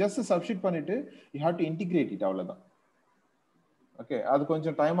relation just substitute பண்ணிட்டு you have to integrate it, அவ்வளவுதான். Okay, அது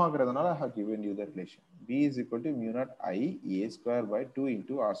கொஞ்சம் time ஆகுறதுனால I have given you the relation. B is equal to mu naught I a square by 2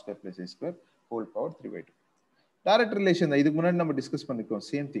 into r square plus a square whole power 3 by 2. Direct relation தான், இதுக்கு முன்னாடி நம்ம discuss பண்ணிருக்கோம்.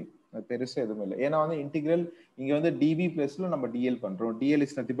 Same thing, பெருசா எதுவும் இல்லை. ஏன்னா வந்து இன்டிகிரல் இங்க வந்து dB பிளஸ்ல நம்ம dl பண்றோம். dl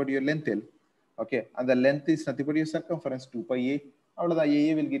is nothing but your length L. Okay, and the length is nothing but your circumference 2 pi a. அவ்வளவுதான், a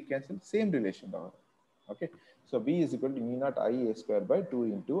will get cancelled. Same relation தான். Okay, so B is equal to mu naught I a square by 2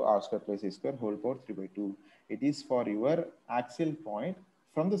 into r square plus a square whole power 3 by 2. It is for your axial point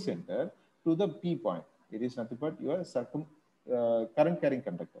from the center to the P point. It is nothing but your current carrying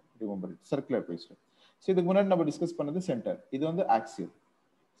conductor. Remember it, circular place. So இதுக்கு முன்னாடி நம்ம discuss பண்ணது centre, இது வந்து axial.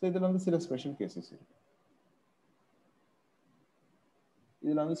 So இதில் வந்து சில special cases இருக்கு.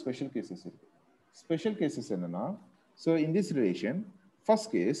 இதில் வந்து ஸ்பெஷல் கேசஸ் இருக்கு. ஸ்பெஷல் கேசஸ் என்னன்னா, so in this relation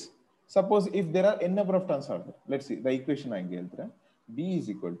first case, suppose if there are n number of terms are there, let's see the equation நான் இங்கே எழுதுறேன். B is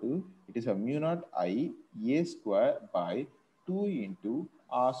equal to, it is a mu naught I a square by 2 into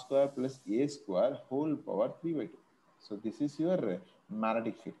r square plus a square whole power 3 by 2. So this is your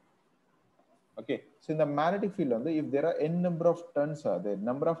magnetic field. Okay, so in the magnetic field வந்து if there are n number of turns are there,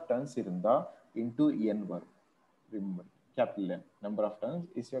 number of turns இருந்தா into n வரும். Remember, capital N, number of turns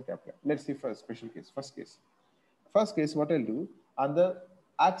is your capital. Let's see for a special case. First case what I'll do, and the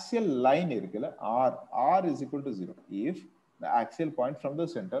axial line இருக்குல்ல, r is equal to 0. If the axial point from the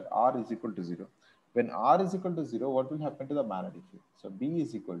center r is equal to 0, when r is equal to 0, what will happen to the magnetic field? So B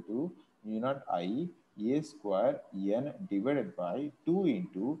is equal to mu naught I a square n divided by 2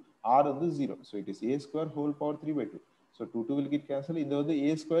 into r on the 0. So it is a square whole power 3 by 2. So 2 will get cancelled. In the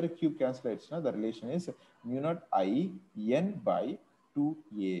a square cube cancel ஆயிடுச்சுனா the relation is mu naught I n by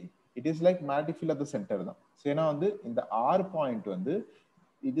 2a. It is like magnetic field at the center தான். So ஏன்னா வந்து இந்த r point வந்து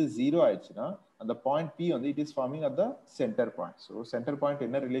இது 0 ஆயிடுச்சுனா அந்த point P வந்து it is forming at the center point. So center point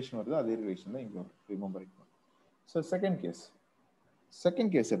என்ன relation வருதோ அதே ரிலேஷன் தான் இங்க வரும். Remember it. So second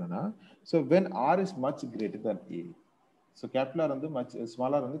case என்னன்னா, so when r is much greater than a, so capital R வந்து much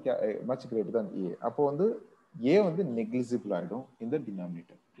smaller வந்து much greater than a, அப்போ வந்து a வந்து negligible ஆயிடும் in the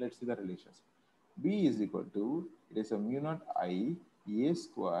denominator. Let's see the relations. B is equal to, it is a mu naught I a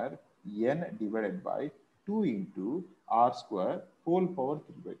square n divided by 2 into r square whole power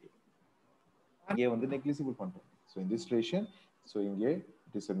 3 by 2. A வந்து negligible பண்றோம். So in this relation, so இங்கே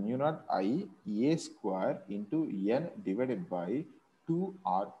it is a mu naught I a square into n divided by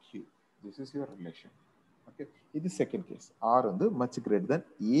 2r cube. This is your relation. Okay, இது second case. R வந்து much greater than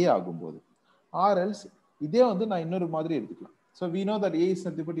a ஆகும்போது, or else இதே வந்து நான் இன்னொரு மாதிரி எடுத்துக்கலாம். So we know that a is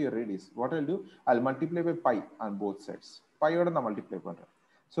nothing but your radius. What I'll do, I'll multiply by pi on both sides. Pi ஓட நான் multiply பண்றேன்.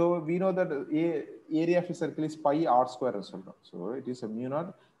 So we know that area of a circle is pi r square ன்னு சொல்றோம். So it is a mu naught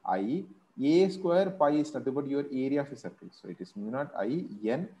I a square pi is nothing but your area of a circle. So it is mu naught I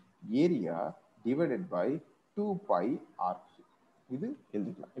n area divided by 2 pi r cube. இது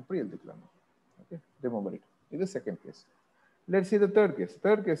எழுதிக்கலாம், இப்படி எழுதிக்கலாம். Okay, remember it. This is second case. Let's see the third case.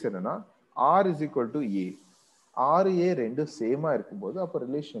 Third case என்னன்னா, r is equal to a. r a ரெண்டு சேமா இருக்கும்போது அப்ப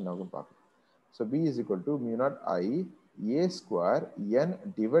relation ஆகும் பார்க்கலாம். So B is equal to mu naught I a square n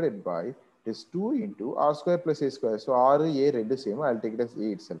divided by this 2 into r square plus a square. So r a ரெண்டு சேமா, I'll take it as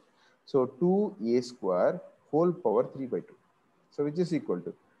a itself. So 2a square whole power 3 by 2. So which is equal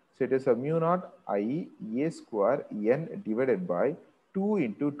to, so it is a mu naught I a square n divided by 2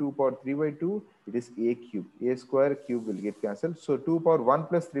 into 2 power 3 by 2, it is a cube. A square cube will get cancelled. So 2 power 1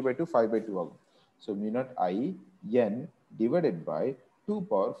 plus 3 by 2, 5 by 2 ஆகும். So mu naught I n divided by 2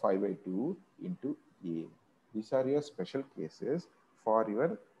 power 5 by 2 into a. These are your special cases for your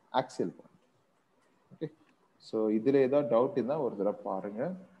axial point. Okay. So idhile edha doubt indha or thara paarenga.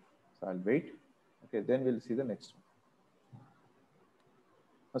 So I'll wait. Okay, then we'll see the next one.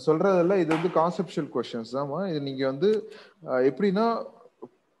 சொல்றதெல்லாம் இது வந்து conceptual questions தான். இது நீங்க வந்து எப்படின்னா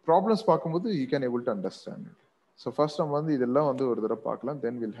problems பார்க்கும்போது you can able to understand it. So first நம்ம வந்து இதெல்லாம் வந்து ஒரு தடவை பார்க்கலாம்,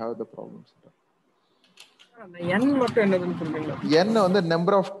 then we'll have the problems. n மட்டும் என்னதுன்னு சொல்றீங்களா? n வந்து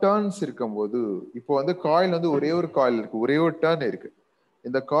நம்பர் ஆஃப் டர்ன்ஸ் இருக்கும்போது, இப்போ வந்து காயில் வந்து ஒரே ஒரு காயில் இருக்கு, ஒரே ஒரு டர்ன் இருக்கு.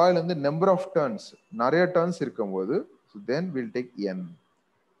 இந்த காயில் வந்து நம்பர் ஆஃப் டர்ன்ஸ், நிறைய டர்ன்ஸ் இருக்கும்போது so then we'll take n.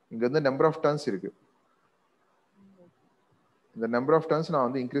 இங்க வந்து நம்பர் ஆஃப் டர்ன்ஸ் இருக்கு. இந்த நம்பர் ஆஃப் டர்ன்ஸ் நான்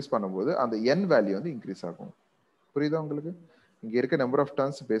வந்து இன்க்ரீஸ் பண்ணும்போது அந்த n வேல்யூ வந்து இன்க்ரீஸ் ஆகும். புரியுதா உங்களுக்கு? இங்க இருக்க நம்பர் ஆஃப்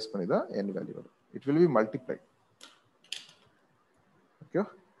டர்ன்ஸ் பேஸ் பண்ணி தான் n வேல்யூ வரும். It will be multiplied. Okay,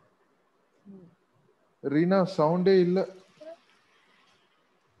 Reena சவுண்டே இல்ல.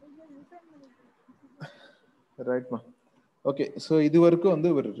 ரைட்மா. ஓகே, ஸோ இது வரைக்கும்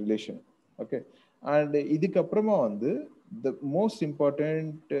வந்து ஒரு ரிலேஷன். ஓகே, அண்ட் இதுக்கப்புறமா வந்து the most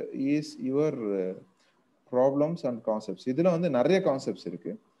important is your problems and concepts. இதில் வந்து நிறைய கான்செப்ட்ஸ்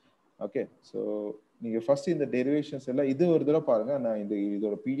இருக்கு. ஓகே, ஸோ நீங்கள் ஃபர்ஸ்ட் இந்த டெரிவேஷன்ஸ் எல்லாம் இது ஒரு தடவை பாருங்க. நான்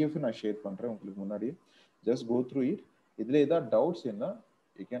இதோட பிடிஎஃப் நான் ஷேர் பண்ணுறேன் உங்களுக்கு முன்னாடி. Just go through it. இதில் ஏதாவது டவுட்ஸ் என்ன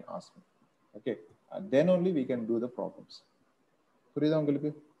you can ask me. Okay, then only we can do the problems. புரியுதா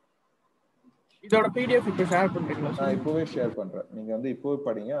உங்களுக்கு? இதோட பிடிஎஃப் இப்போ ஷேர் பண்றீங்களா? நான் இப்போவே ஷேர் பண்றேன். நீங்க வந்து இப்போவே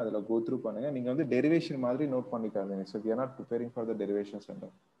படிங்க, அதில் கோ த்ரூ பண்ணுங்க. நீங்க வந்து டெரிவேஷன் மாதிரி நோட் பண்ணிக்காதீங்க. So we are not preparing for the derivation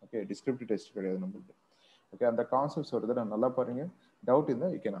centre. Okay, descriptive test கிடையாது நம்மளுக்கு. ஓகே, அந்த கான்செப்ட்ஸ் ஒரு தடவை நல்லா பாருங்க. டவுட்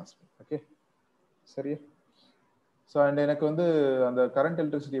இருந்தால் you can ask me. Okay, சரியா? ஸோ அண்ட் எனக்கு வந்து அந்த கரண்ட்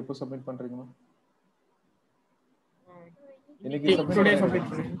எலக்ட்ரிசிட்டி எப்போ சப்மிட் பண்றீங்கம்மா? இன்னைக்கு டுடே சப்மிட்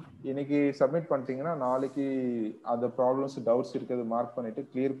பண்ணுங்க. இன்னைக்கு சப்மிட் பண்ணிட்டீங்கன்னா நாளைக்கு அந்த ப்ராப்ளம்ஸ் டவுட்ஸ் இருக்கிறது மார்க் பண்ணிட்டு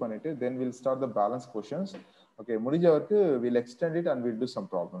கிளியர் பண்ணிட்டு then will start the balance questions. Okay, முடிஞ்ச வரைக்கும் will extend it and will do some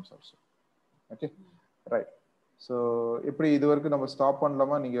problems also. Okay right. So எப்படி இது வரைக்கும் நம்ம ஸ்டாப்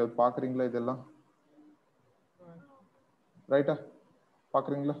பண்ணலாமா? நீங்க பாக்குறீங்களா இதெல்லாம்? ரைட்டா,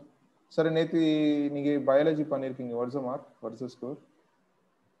 பாக்குறீங்களா? சரி, நேற்று நீங்க பயாலஜி பண்ணிருக்கீங்க. What's the mark, what's the score?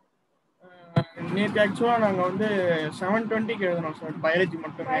 நேற்று ஆக்சுவலா நாங்க வந்து 720க்கு எழுதணும் சார், பயாலஜி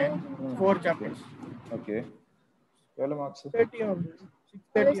மட்டுமே 4 சாப்டர்ஸ். ஓகே, எவ்வளவு மார்க்ஸ்?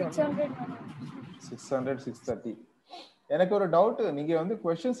 600 630. எனக்கு ஒரு டவுட், நீங்க வந்து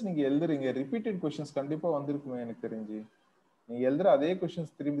क्वेश्चंस நீங்க எழுதுறீங்க, ரிப்பீட்டட் क्वेश्चंस கண்டிப்பா வந்திருக்குமே எனக்கு தெரிஞ்சு. நீங்க எழுதுற அதே क्वेश्चंस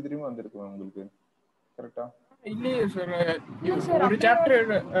திரும்பி திரும்பி வந்திருக்குமே உங்களுக்கு, கரெக்ட்டா? இல்லையே சார், ஒரு சாப்டர்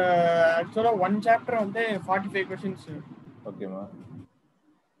ஆக்சுவலா 1 சாப்டர் வந்து 45 क्वेश्चंस. ஓகேமா,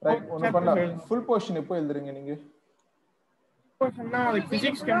 ரைட். ஒன்னு பண்ணலாம். ஃபுல் போர்ஷன் எப்போ எழுதுறீங்க நீங்க? போர்ஷன்னா அது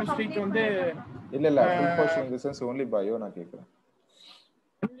பிசிக்ஸ் கெமிஸ்ட்ரிக்கு வந்து இல்ல full portion in the sense only bio நான் கேக்குறேன்.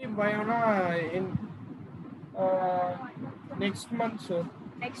 only பயோனா next month sir.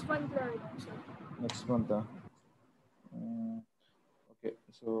 Next மந்த்ல sir. Next மந்த்தா? Okay,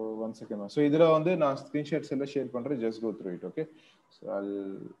 so one second. So இதுல வந்து நான் ஸ்கிரீன்ஷாட்ஸ் எல்லாம் ஷேர் பண்றேன், just go through it. Okay, so I'll